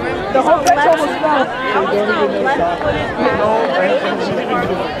 The whole bench almost fell.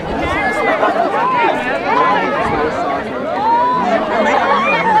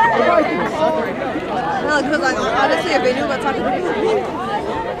 No, because like honestly, if they knew about talking to people,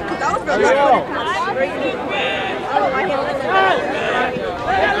 that was really good. Oh, my hand.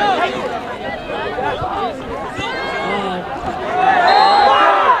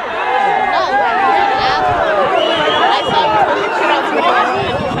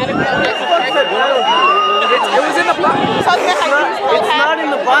 It was in the box. It's not in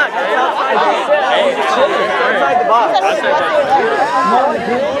the box. It's outside the box.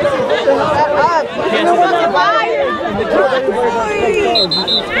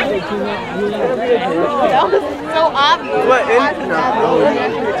 That was so obvious. What?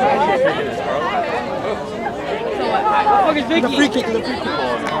 The free kick. I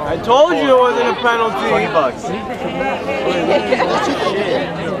told you it wasn't a penalty. $20.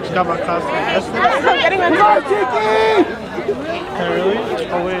 Got my costume. I'm getting my car. Really?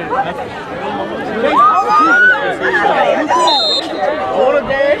 Oh wait. Hold it,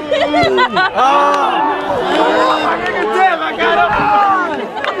 Dave. Damn, I got him.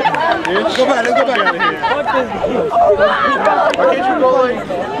 Let's go back. Let's go back out of here. Why can't you go like?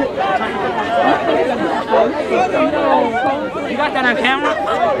 You got that on camera?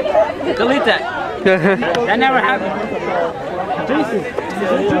 Delete that. That never happened. Jason.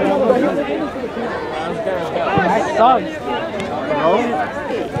 I suck. No?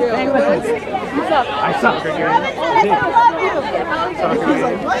 I suck.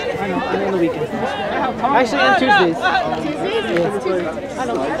 On the weekends. Actually, on Tuesdays.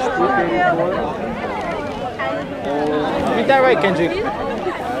 Get that right, Kendrick.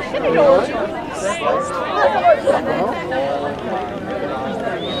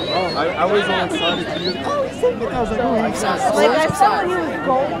 I was on Sunday. Like I saw when he was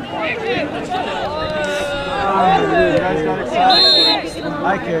gold. You guys got excited. I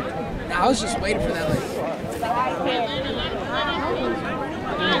kicked. I was just waiting for that. Like,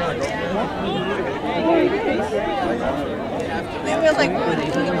 It was like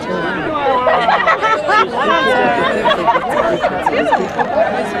there's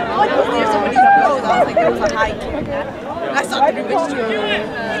so many goals. I was like, it was a high kick. I saw the bitch too.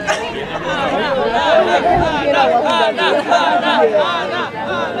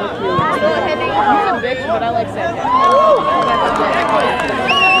 He's a bitch, but I like saying that.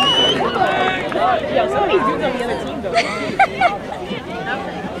 Yo, some of these dudes on the other team though.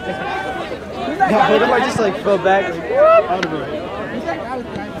 What if I just like fell back? Out of it.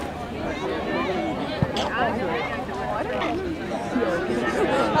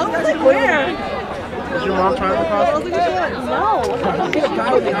 I was like, where? Is your mom trying to cross? No.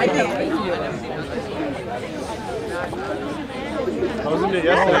 I was in there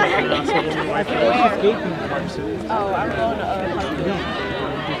yesterday. And I saw my wife. Oh, I'm going to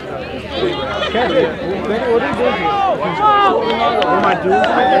Benny, what are you doing here? What am I doing?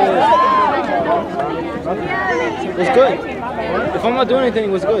 It was good. If I'm not doing anything,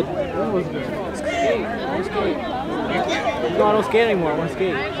 it was good. It was good. No, I don't skate anymore. I want to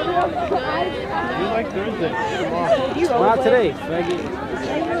skate. You like Thursday. Well, not today.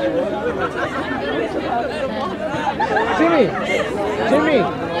 Jimmy,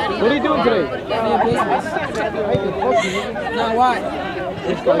 what are you doing today? No, why? I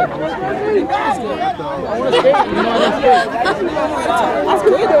want to skate. You know I want to skate. That's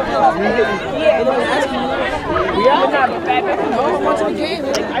good though. Yeah, they don't ask you. Yeah, No, watch the game.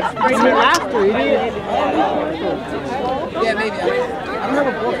 after, idiot. Yeah, maybe. I don't have a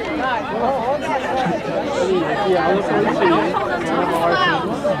book. Yeah, I was going to see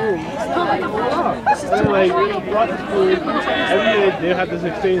and like, brought to school, every year they had this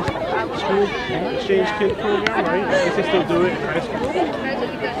exchange kid program, right? I guess they still do it in high school.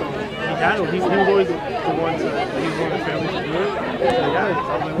 He was always the one to, he was one of the families to do it. So yeah, I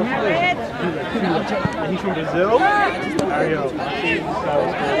was like, what's his name? He's from Brazil. Ariel.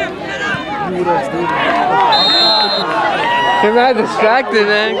 You're not distracted,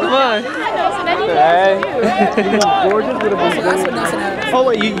 man. Come on. Hey. Oh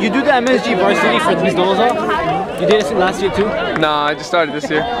wait, you do the MSG Varsity for Miss Doza? You did it last year too? No, I just started this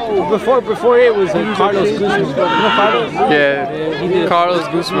year. Before it was Carlos Guzman. You know Carlos? Yeah, he did. Carlos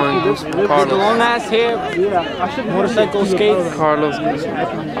Guzman. The long ass hair, motorcycle skates. Carlos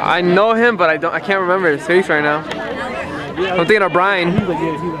Guzman. I know him, but I can't remember his face right now. I'm thinking of Brian.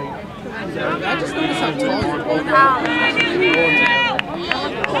 I just noticed how tall you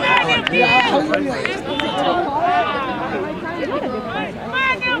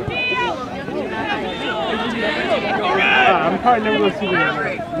I'm probably never going to see them.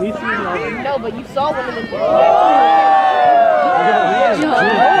 No, but you saw one of them.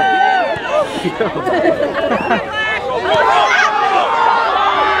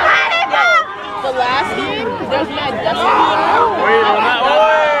 The last game, there's mad dust.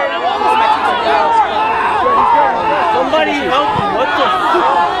 Somebody help me. What the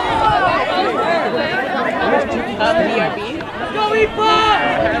fuck? BRB. Go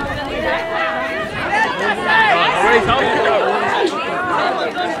Iparraguirre!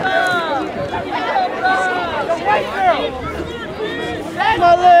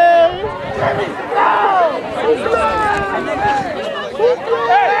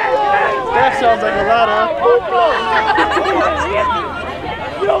 That sounds like a lot of.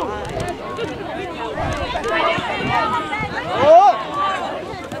 Oh,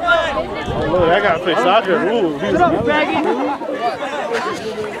 look, that guy play soccer. Ooh, he's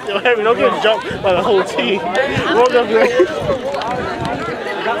Yo, Henry, don't get jumped by the whole team. Walk up there.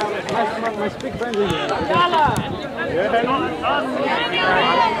 My big friends in here.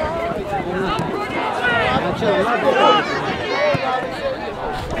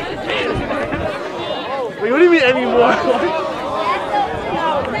 Wait, what do you mean anymore?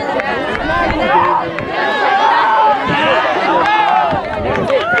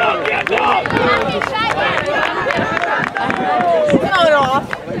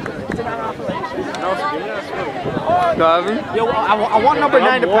 Yo, I want number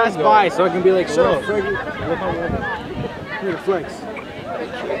 9 to pass by so I can be like, shut up, Fergie. Need to flex.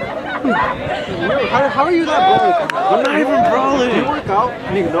 How are you that broke? I'm not even brawling. You work out?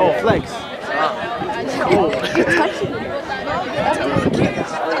 Nigga, no, flex.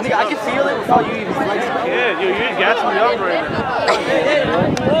 Nigga, I can feel it without you even flexing. Yeah, you're gassing me up right now.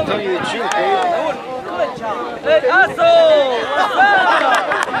 I'm telling you the truth, babe. Hey, asshole!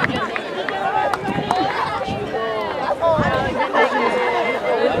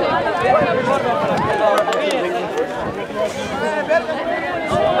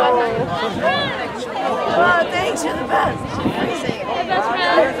 What's up? Oh, thanks, you're the best.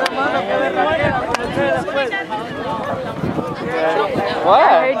 What? I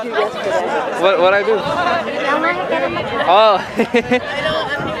heard you yesterday. What I do? Oh.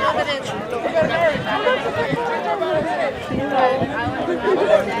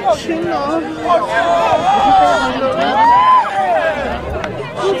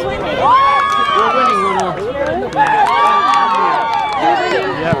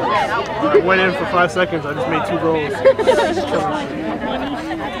 Yeah, I went in for 5 seconds. I just made 2 goals.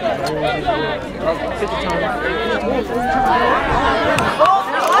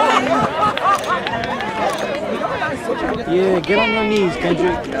 Yeah, get on your knees,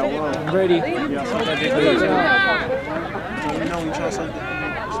 Kendrick. I'm ready.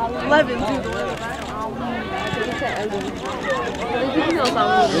 11, dude.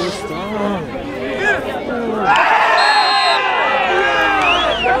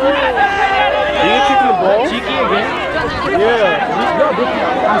 Are you kicking the ball? Cheeky again? Yeah.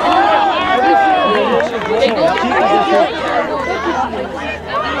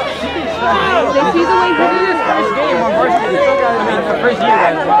 They see the way he did it. First game on Varsity. Still got to be the first year,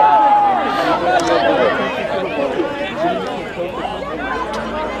 guys.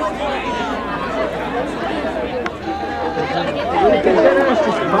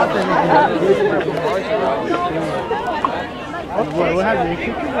 What happened?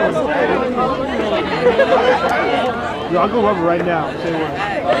 Yo, I'll go rubber right now. Say what?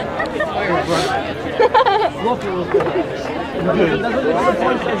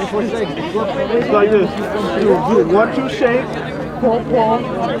 It's like this. Do 1-2 shake. Pull.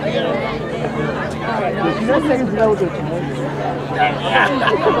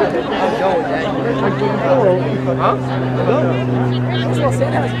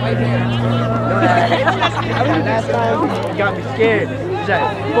 You got me scared. He's like,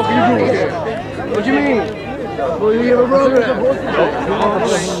 what are you doing here? What you mean? Well, you have a brother.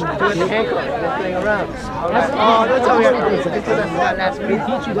 Playing around. That's how we have to do it. We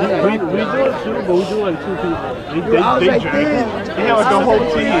teach you that. We do it too, but we do it like 2 people. They drink. They have like the whole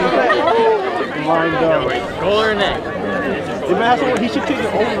team. Lined up. Goal or neck? He should take it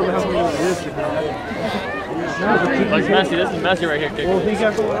over and have someone like this. Like Messi, this is Messi right here. Well, he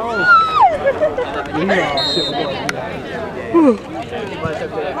got someone else.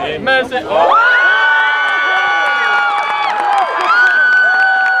 Hey, Messi. Oh!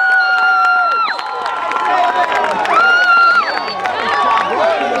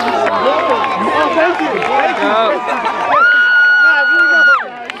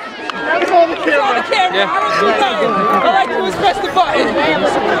 Yeah. All I do is press the button.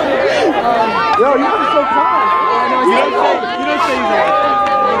 Yo, you look so calm. You don't say that.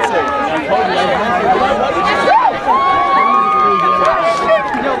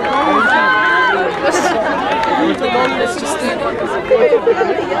 Let's just stand up.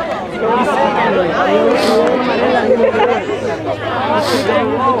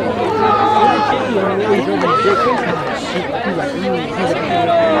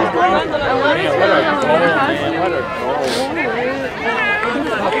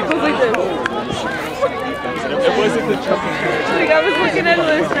 It wasn't the jumping. Like, I was looking at it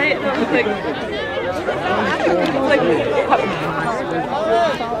last night and I was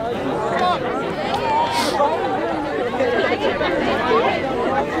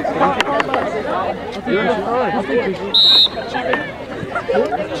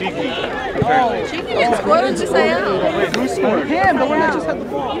Cheeky, apparently. Cheeky didn't score on Jisael. Wait, who scored? Him, the one that just had the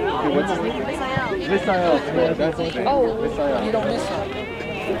ball. What's his name? Oh, You don't miss that.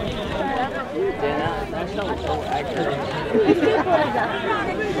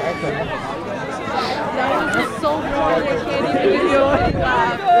 that was just so boring. I can't even video it.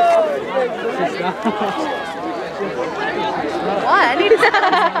 What? I need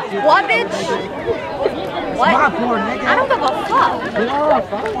what, bitch? What? I don't give a fuck.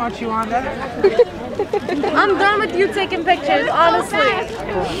 I want you on that. I'm done with you taking pictures, honestly.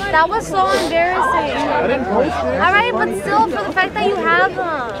 That was so embarrassing. I didn't post it. Alright, but still, for the fact that you have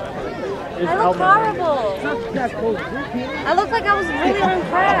them. I look horrible. I look like I was really on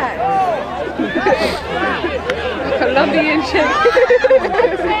crack. Colombian chick.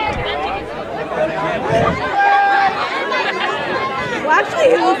 Well, actually,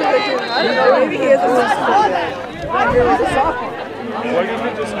 he was original. I don't know, maybe he is a sophomore. He was a sophomore.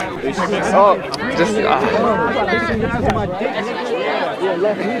 Oh, just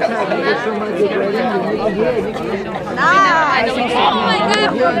Nice. Oh my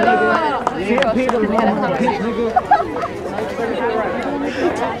God.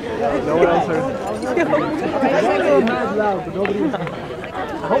 No one else heard.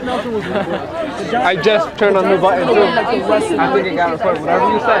 I just turned on the button too. I think it got recorded. Whatever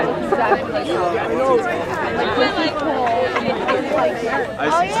you say. I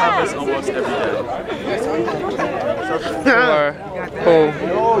see Thomas almost every day. Cool.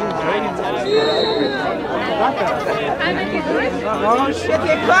 Oh shit,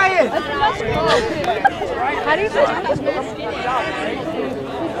 get quiet! How do you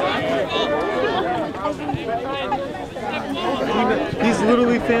He's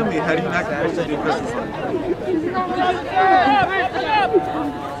literally family. How do you not supposed to do Christmas lights?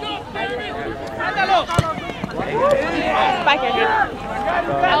 Bye, Kendrick.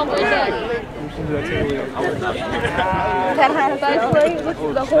 That had a nice play.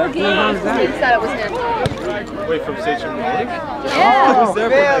 The whole game, they said it was him. Wait, from Station Road? Yeah.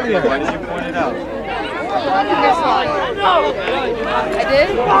 Why did you point it out? I did?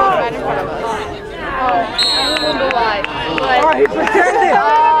 Right in front of us. Oh, I don't remember why. But, Oh, he pretended!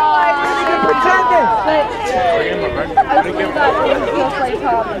 He pretended! But I really thought Newfield play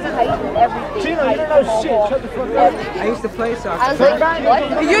Tom was tight and everything. Gino, you don't know shit. Shut the fuck up. I used to play soccer. I was like, what?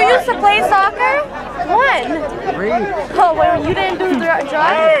 You used to play soccer? When? Breathe. Oh, when you didn't do the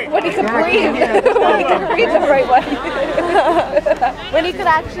drive? When he could breathe. When he could breathe the right way. When he could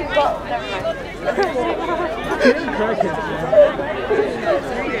actually go. Never mind.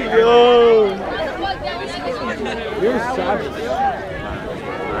 Yo! You're savage.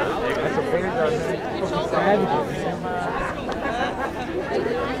 That's a fair dog. Savage.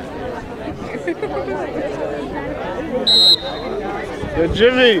 Yo,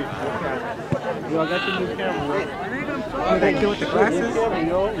 Jimmy! Yo, I got the new camera. Oh, that kid with the glasses? Yo,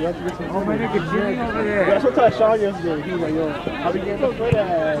 you have to get some. Oh, my nigga Jimmy over there. That's what I told Sean yesterday. He was like, yo, how we getting so good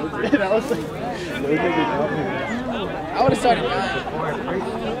at? And I was like, yo, this nigga's up here. I would have started mine.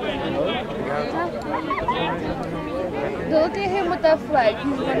 Look at him with that flag. He's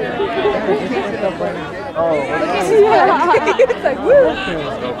running. Oh, It's like, woo!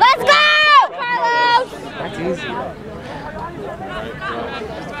 Let's go, Carlos! That's easy.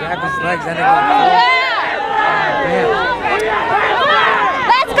 Just grab his legs and then go. Yeah!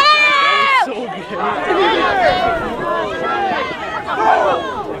 Let's go!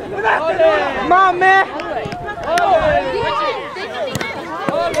 come on, man! Let's go!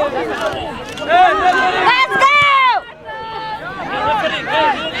 Let's go!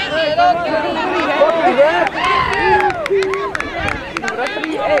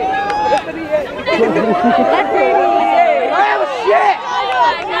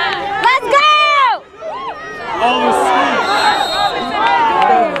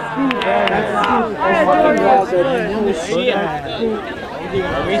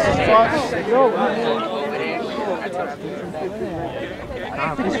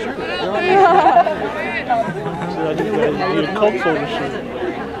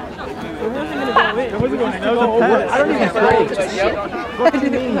 I don't even play. What do you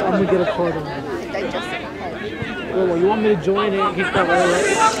mean I'm gonna get a card on that? Well, you want me to join it? He's not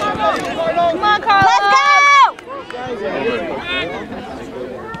right. Come on, Carlos! Let's go!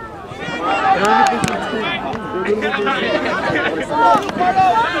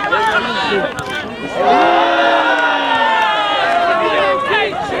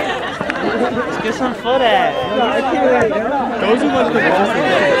 Let's get some foot at. Those are ones that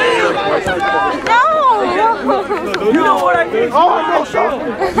No! You know what I mean? Oh, no, sure.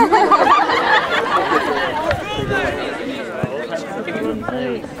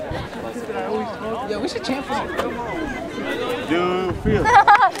 Yeah, we should chant for him. Newfield.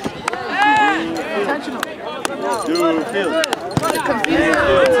 Intentional. Newfield.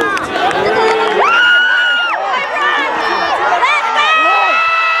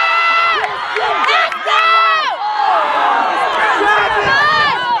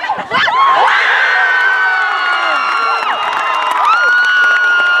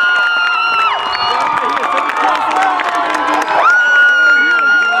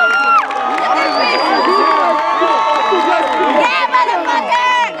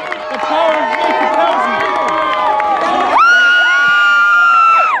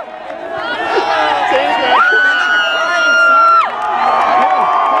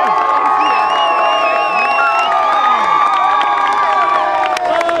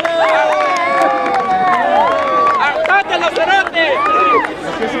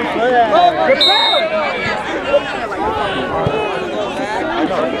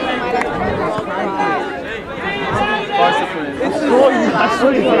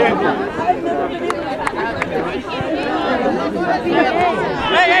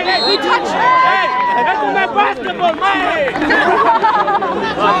 Hey, we touch it! Hey, that's my basketball, man!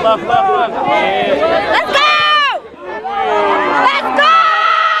 Left. Let's go! Let's go!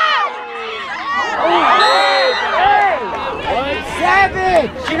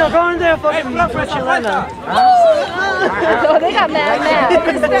 Savage! Chino, go in there and fucking bluff for Chilena. Oh, they got mad.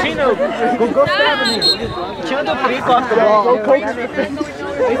 Chino, go stab him. Chino, the freak off the ball. Go coach him.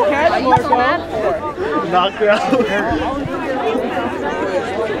 It's catch mark, bro. Knocked out.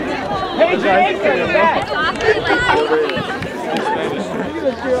 Hey, Jay, get him back.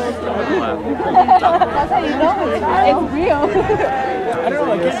 That's how you know it's real. I don't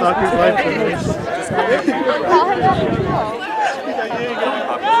know, I guess soccer's life for me. Call him up.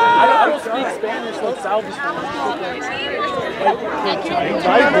 I don't speak Spanish like Salva's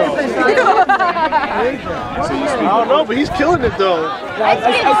I don't know, but he's killing it though.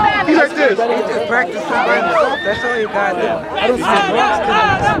 He's like this. Just practicing by himself. That's all you got to do. I don't speak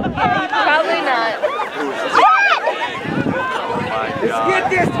Probably not. Let's get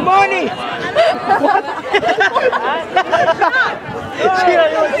this money!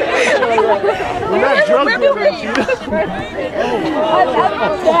 We're not drunk with her.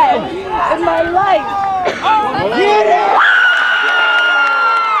 I'm dead in my life. Get it!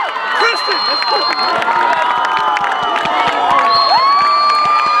 Kristen! That's Kristen!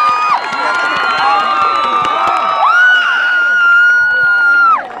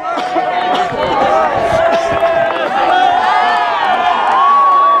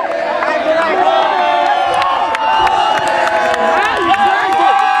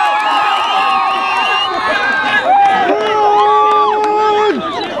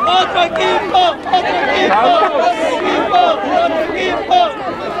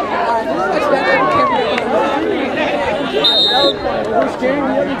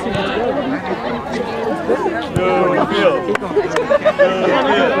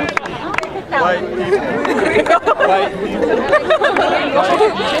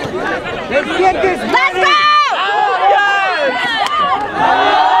 Let's get this money! Let's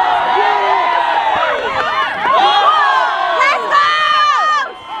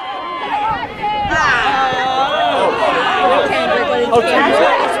go!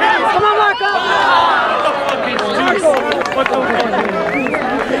 Come on, Marco!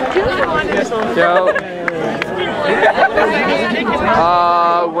 Yo.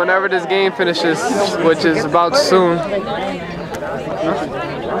 Whenever this game finishes, which is about soon.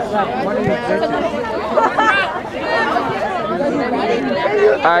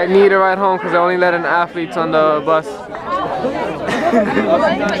 I need a ride home because I only let in athletes on the bus. Alright,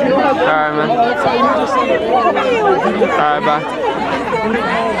 man. Alright, bye.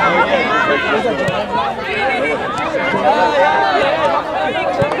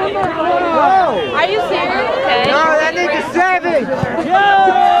 Are you serious? Okay. No, that nigga's savage!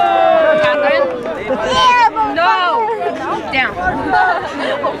 Catherine? No! Down.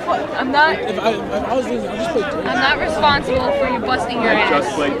 I'm not. I'm not responsible for you busting your ass.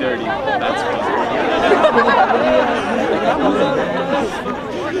 Just play dirty. That's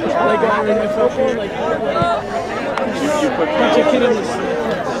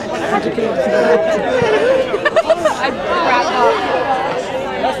I'd wrap up.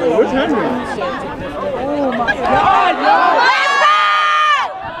 What's happening? Oh my god, no!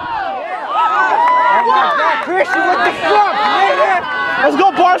 Christian, what the fuck, nigga? Let's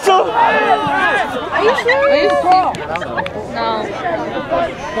go, Barca! Are you serious? No.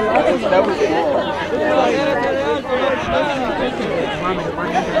 that was cool.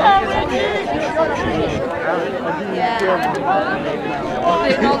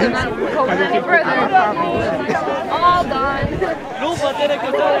 They know they're not going any further. All done.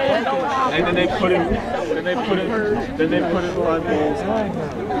 And then they put in, five goals.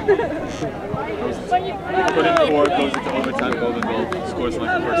 Put in 4, goes into overtime, golden goal, scores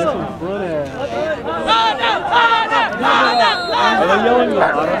like the first time. Are they yelling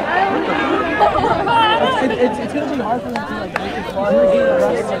It's gonna be hard for them to like make it far.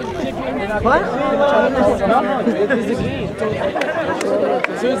 What? No, it's a game.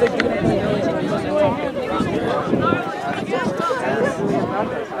 As soon as they do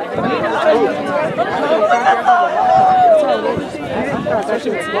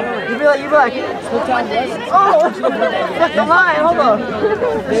You be like, oh, fuck the line, hold on.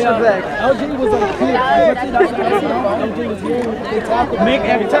 LJ was like, LJ was here, they tackled.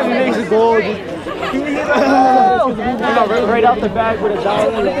 Every time he makes a goal, right out the bag with a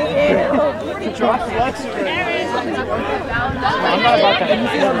dollar. Drop flex. I'm not about that.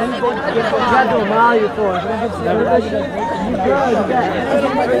 You got to do a mile for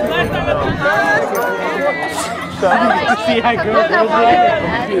see how girls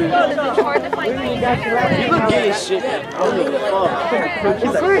you look gay as shit.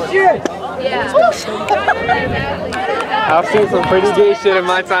 Yeah. I've seen some pretty gay shit in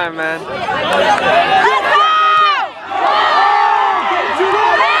my time, man.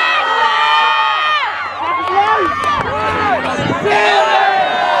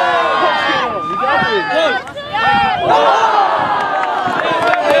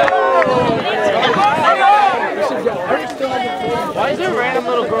 Why is there a random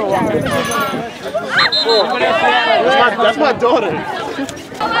little girl walking? That's my daughter.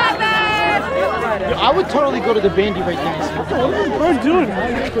 I would totally go to the bandy right there. What are you doing?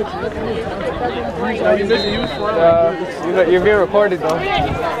 You're being recorded though.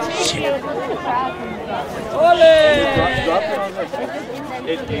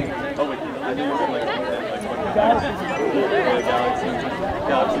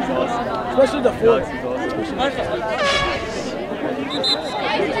 Galaxy's awesome. Especially the fourth.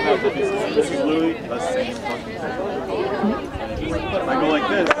 This is literally the same fucking thing. I go like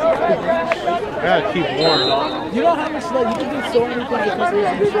this. I gotta keep warm. You know how much like you can do so many things because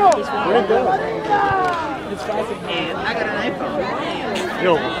there's where'd it go? It's fascinating. I got an iPhone.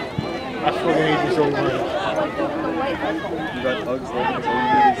 Yo, I fucking hate you so much. You got Uggs like until you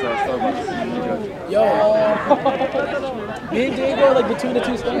do these Starbucks. Yo, me and Diego are like between the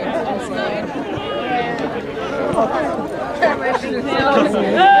two stands.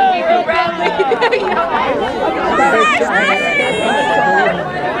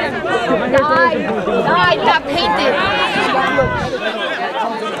 Die, got painted.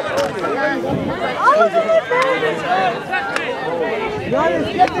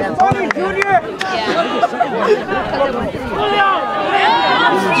 Get this money, Junior!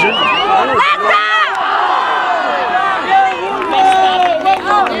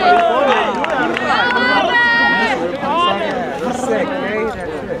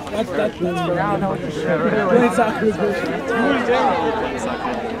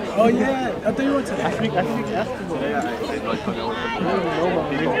 Oh yeah, I thought you went to that. I speak Eskimo. Today I played like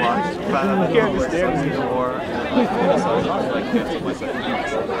people watch. I can't understand anymore. I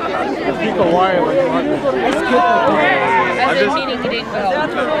speak Hawaiian like Martin. I've been meaning he didn't go.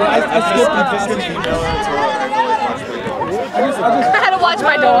 I skipped I had to watch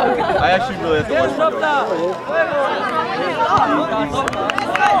my dog. I actually really have to watch my dog.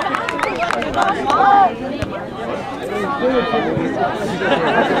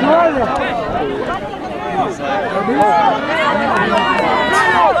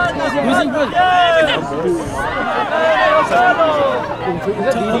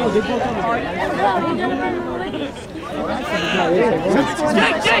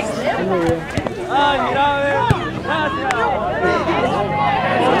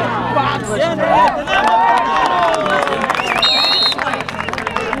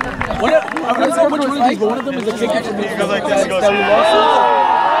 I'm not sure which one of these, but one of them is a ticket for me. Because like this goes. That we lost.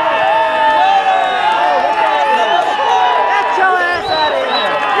 Get your ass out of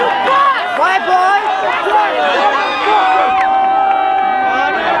here! White boy!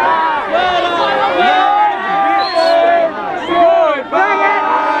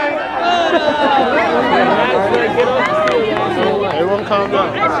 Everyone calm down.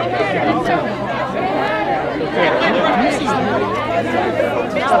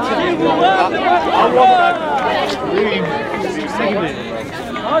 I'll walk back. Leave. Save it.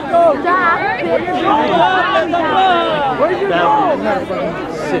 Where'd you go?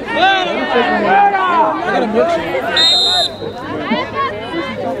 Sit. I got a milkshake.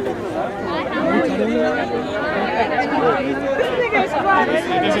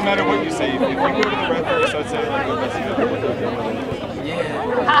 It doesn't matter what you say. If you go to the ref and start saying like, oh, that's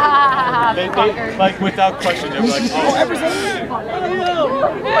they like without question, they're like, oh, I want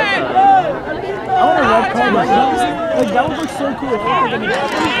a red card. Like that would look so cool.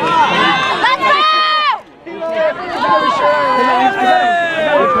 Let's go!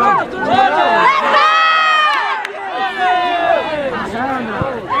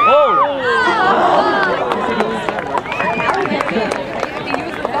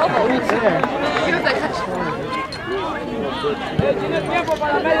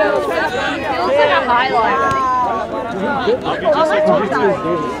 Feels like a highlighter.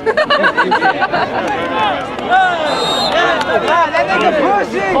 That nigga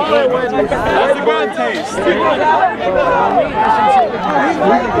pushing! that's the good taste.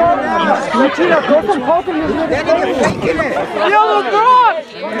 That nigga faking it! Yellow Brock!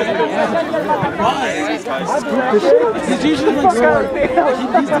 He's usually like so.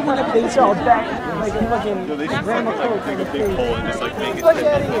 He's the one that plays all back. Like fucking. So they should fucking like dig a big hole and just like make it fit.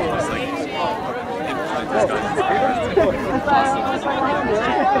 Just like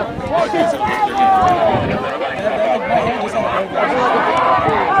this guy's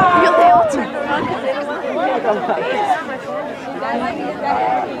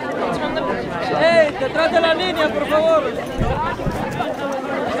 ¡Ey, detrás de la línea, por favor!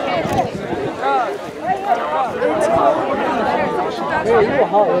 Hey, you were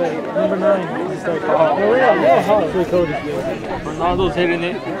hot, number 9. It's like, no, we're hot. It's Cody. Ronaldo's hitting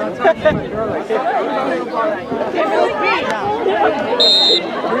it.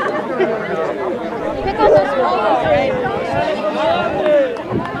 Pick on those balls, right?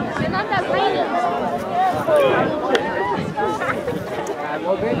 They're not that great.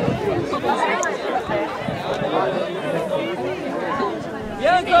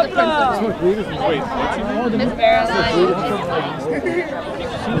 Miss Barely.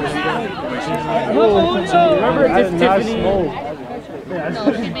 Remember Tiffany?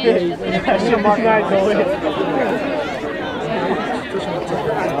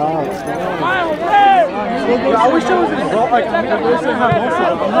 I wish there was a like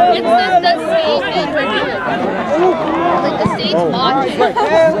It's the stage right here. Like the stage launch.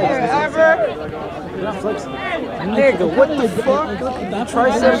 Nigga, what the fuck?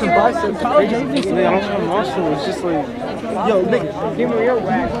 Triceps and biceps. I don't have muscle. It's just like, yo, nigga, give me your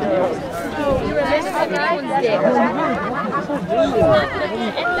wax.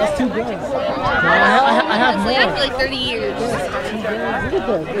 That's too good. I have more. Honestly, I feel like 30 years.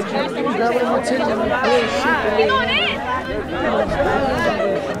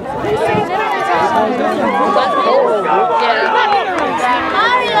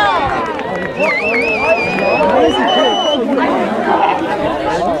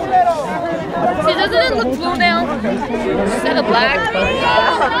 See, doesn't it look blue now? Instead of black?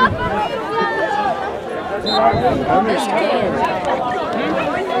 I'm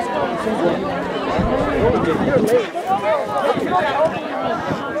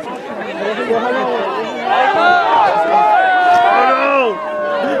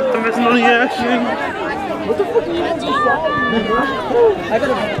missing on the action. What the fuck are you doing? I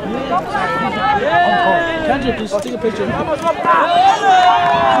gotta. Kendrick, just take a picture. Let's go!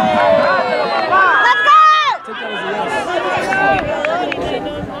 Take that as a yes.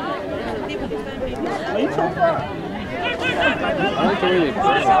 Are you so far? I like the way they play.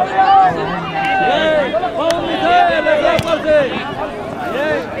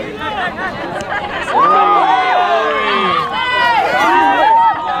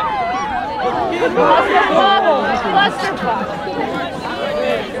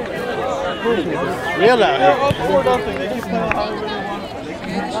 Real out here.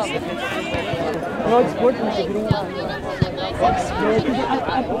 No, it's sportsmanship.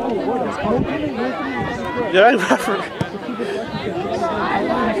 Yeah, I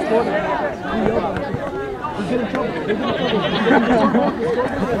They get in trouble.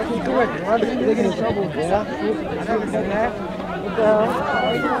 They get in trouble. Yeah. What the hell?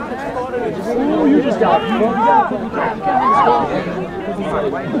 Ooh, you just got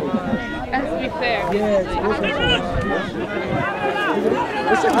Has to be fair. Yeah, it's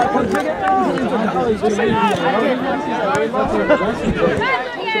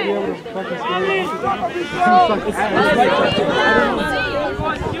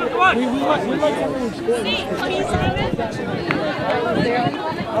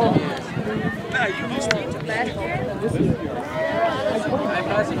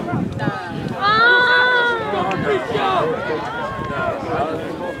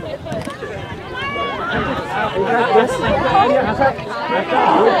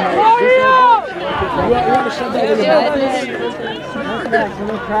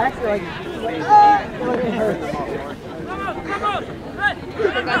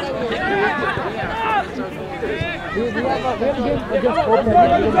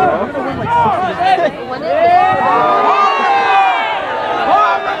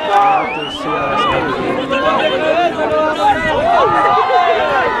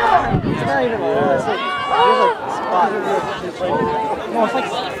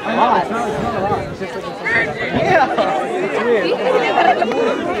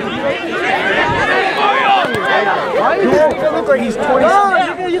Why do you look like he's 20?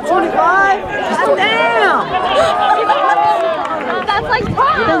 Oh, you're 25? Damn! That's like Tom.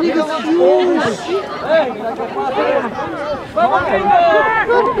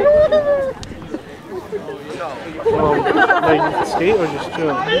 Like skate or just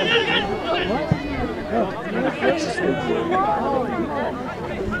chill?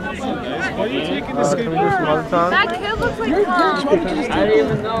 Why are you taking the skateboard? That kid looks like Tom. I didn't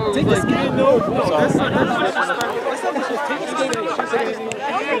even know. Take the skateboard. No, that's not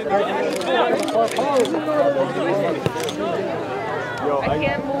I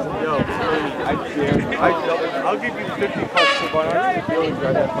can't move. I'll give you 50 bucks to buy it. You always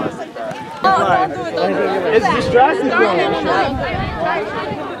grab that plastic bag. Oh, don't do it, don't do it. It's distracting. No.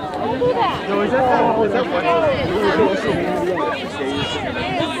 Don't do that. No, is that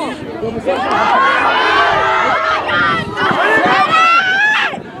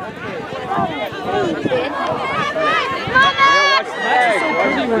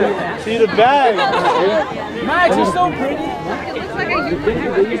See the bag. Max, you're so pretty. It looks like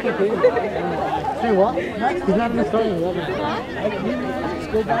a See what? Max, he's not in the starting 11.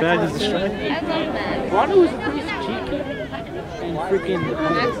 The bag is distracting. Wanda was pretty cheeky and freaking.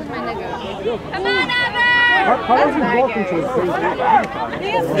 Max is my nigga. Come on, Evan! How does he ball control?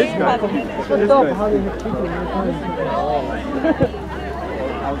 This guy.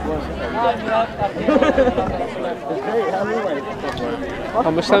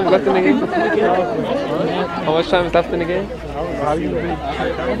 How much time is left in the game? How much time is left in the game? I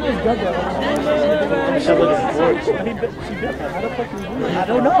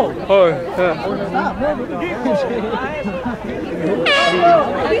don't know. Oh, yeah.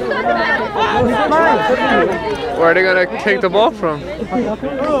 Where are they gonna kick the ball from? I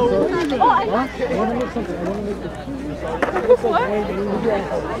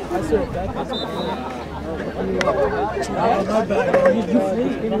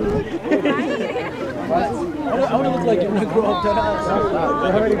want to look like you're going to grow up that house.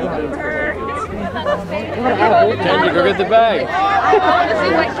 Candy, go get the bag.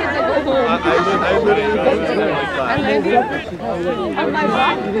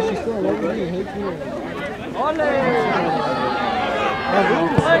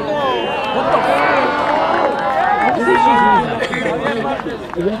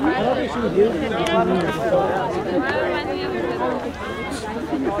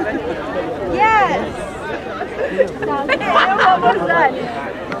 Yes! What was that?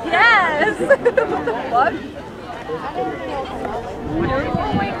 Yes! What? You're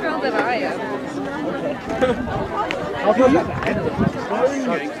more white girl than I am.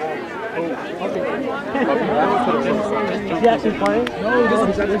 Is he actually playing? No, he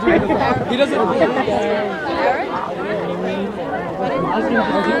doesn't. He doesn't.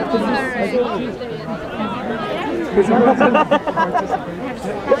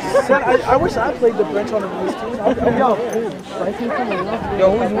 I wish I played the bench on the Bulls team. Yo,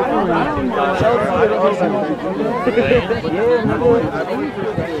 who's winning? You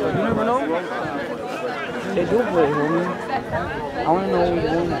never know? They do play, homie. I want to know who's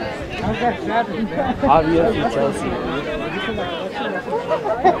winning. Obviously, Chelsea. I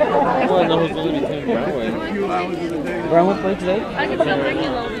want to know who's going to be Tim Brownway. Brown will play today?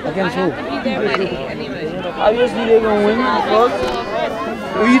 Against who? Obviously, they're going to win.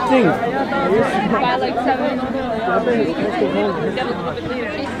 What do you think? By like 7.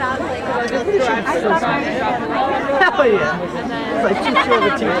 Hell yeah. It's like too short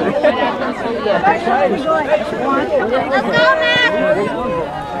of a team. Let's go, Max!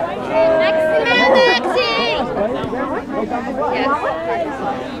 Maxie!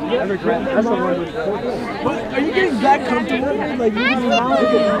 But are you getting that comfortable? Like, you can now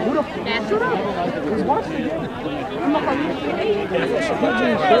who's watching the game?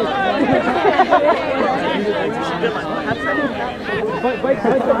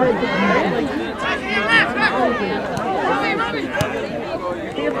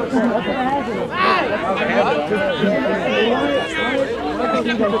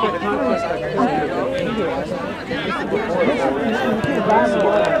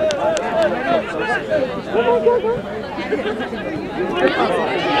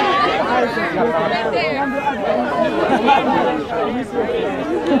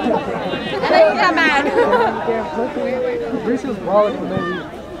 And then you got mad. Bruce was balling for no reason.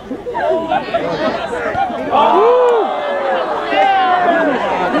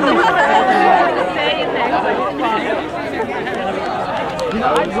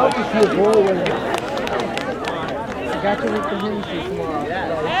 I'd love to see a ball when I got you with the Newfield tomorrow. You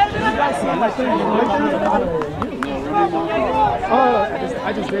guys see my thing? Oh,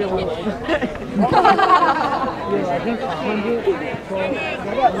 I just didn't want to. Yeah, I think 100. So, I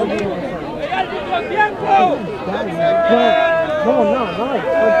got 100. No,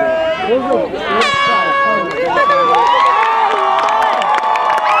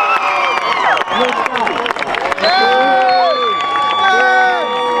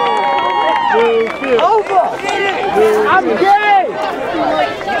 I'm gay!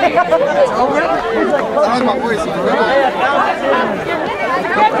 It's over? That's my voice,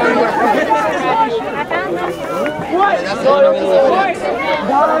 what? That's all I'm voice!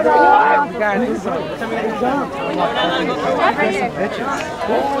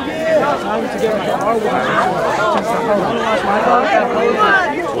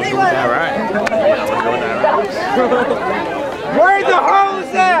 Where's the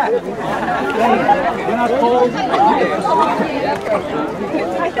hose at? You're not cold?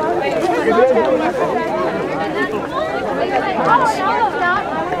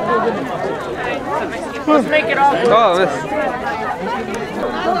 Let's make it all. Oh, this.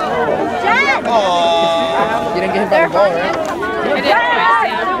 You didn't get hit by the ball, right?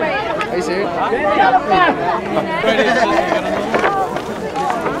 Are you serious?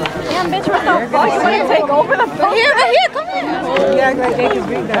 Damn, bitch, what the fuck? You want to take over the phone? Here, come here. You act like they can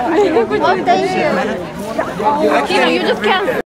beat that. Oh, thank you. You just can't.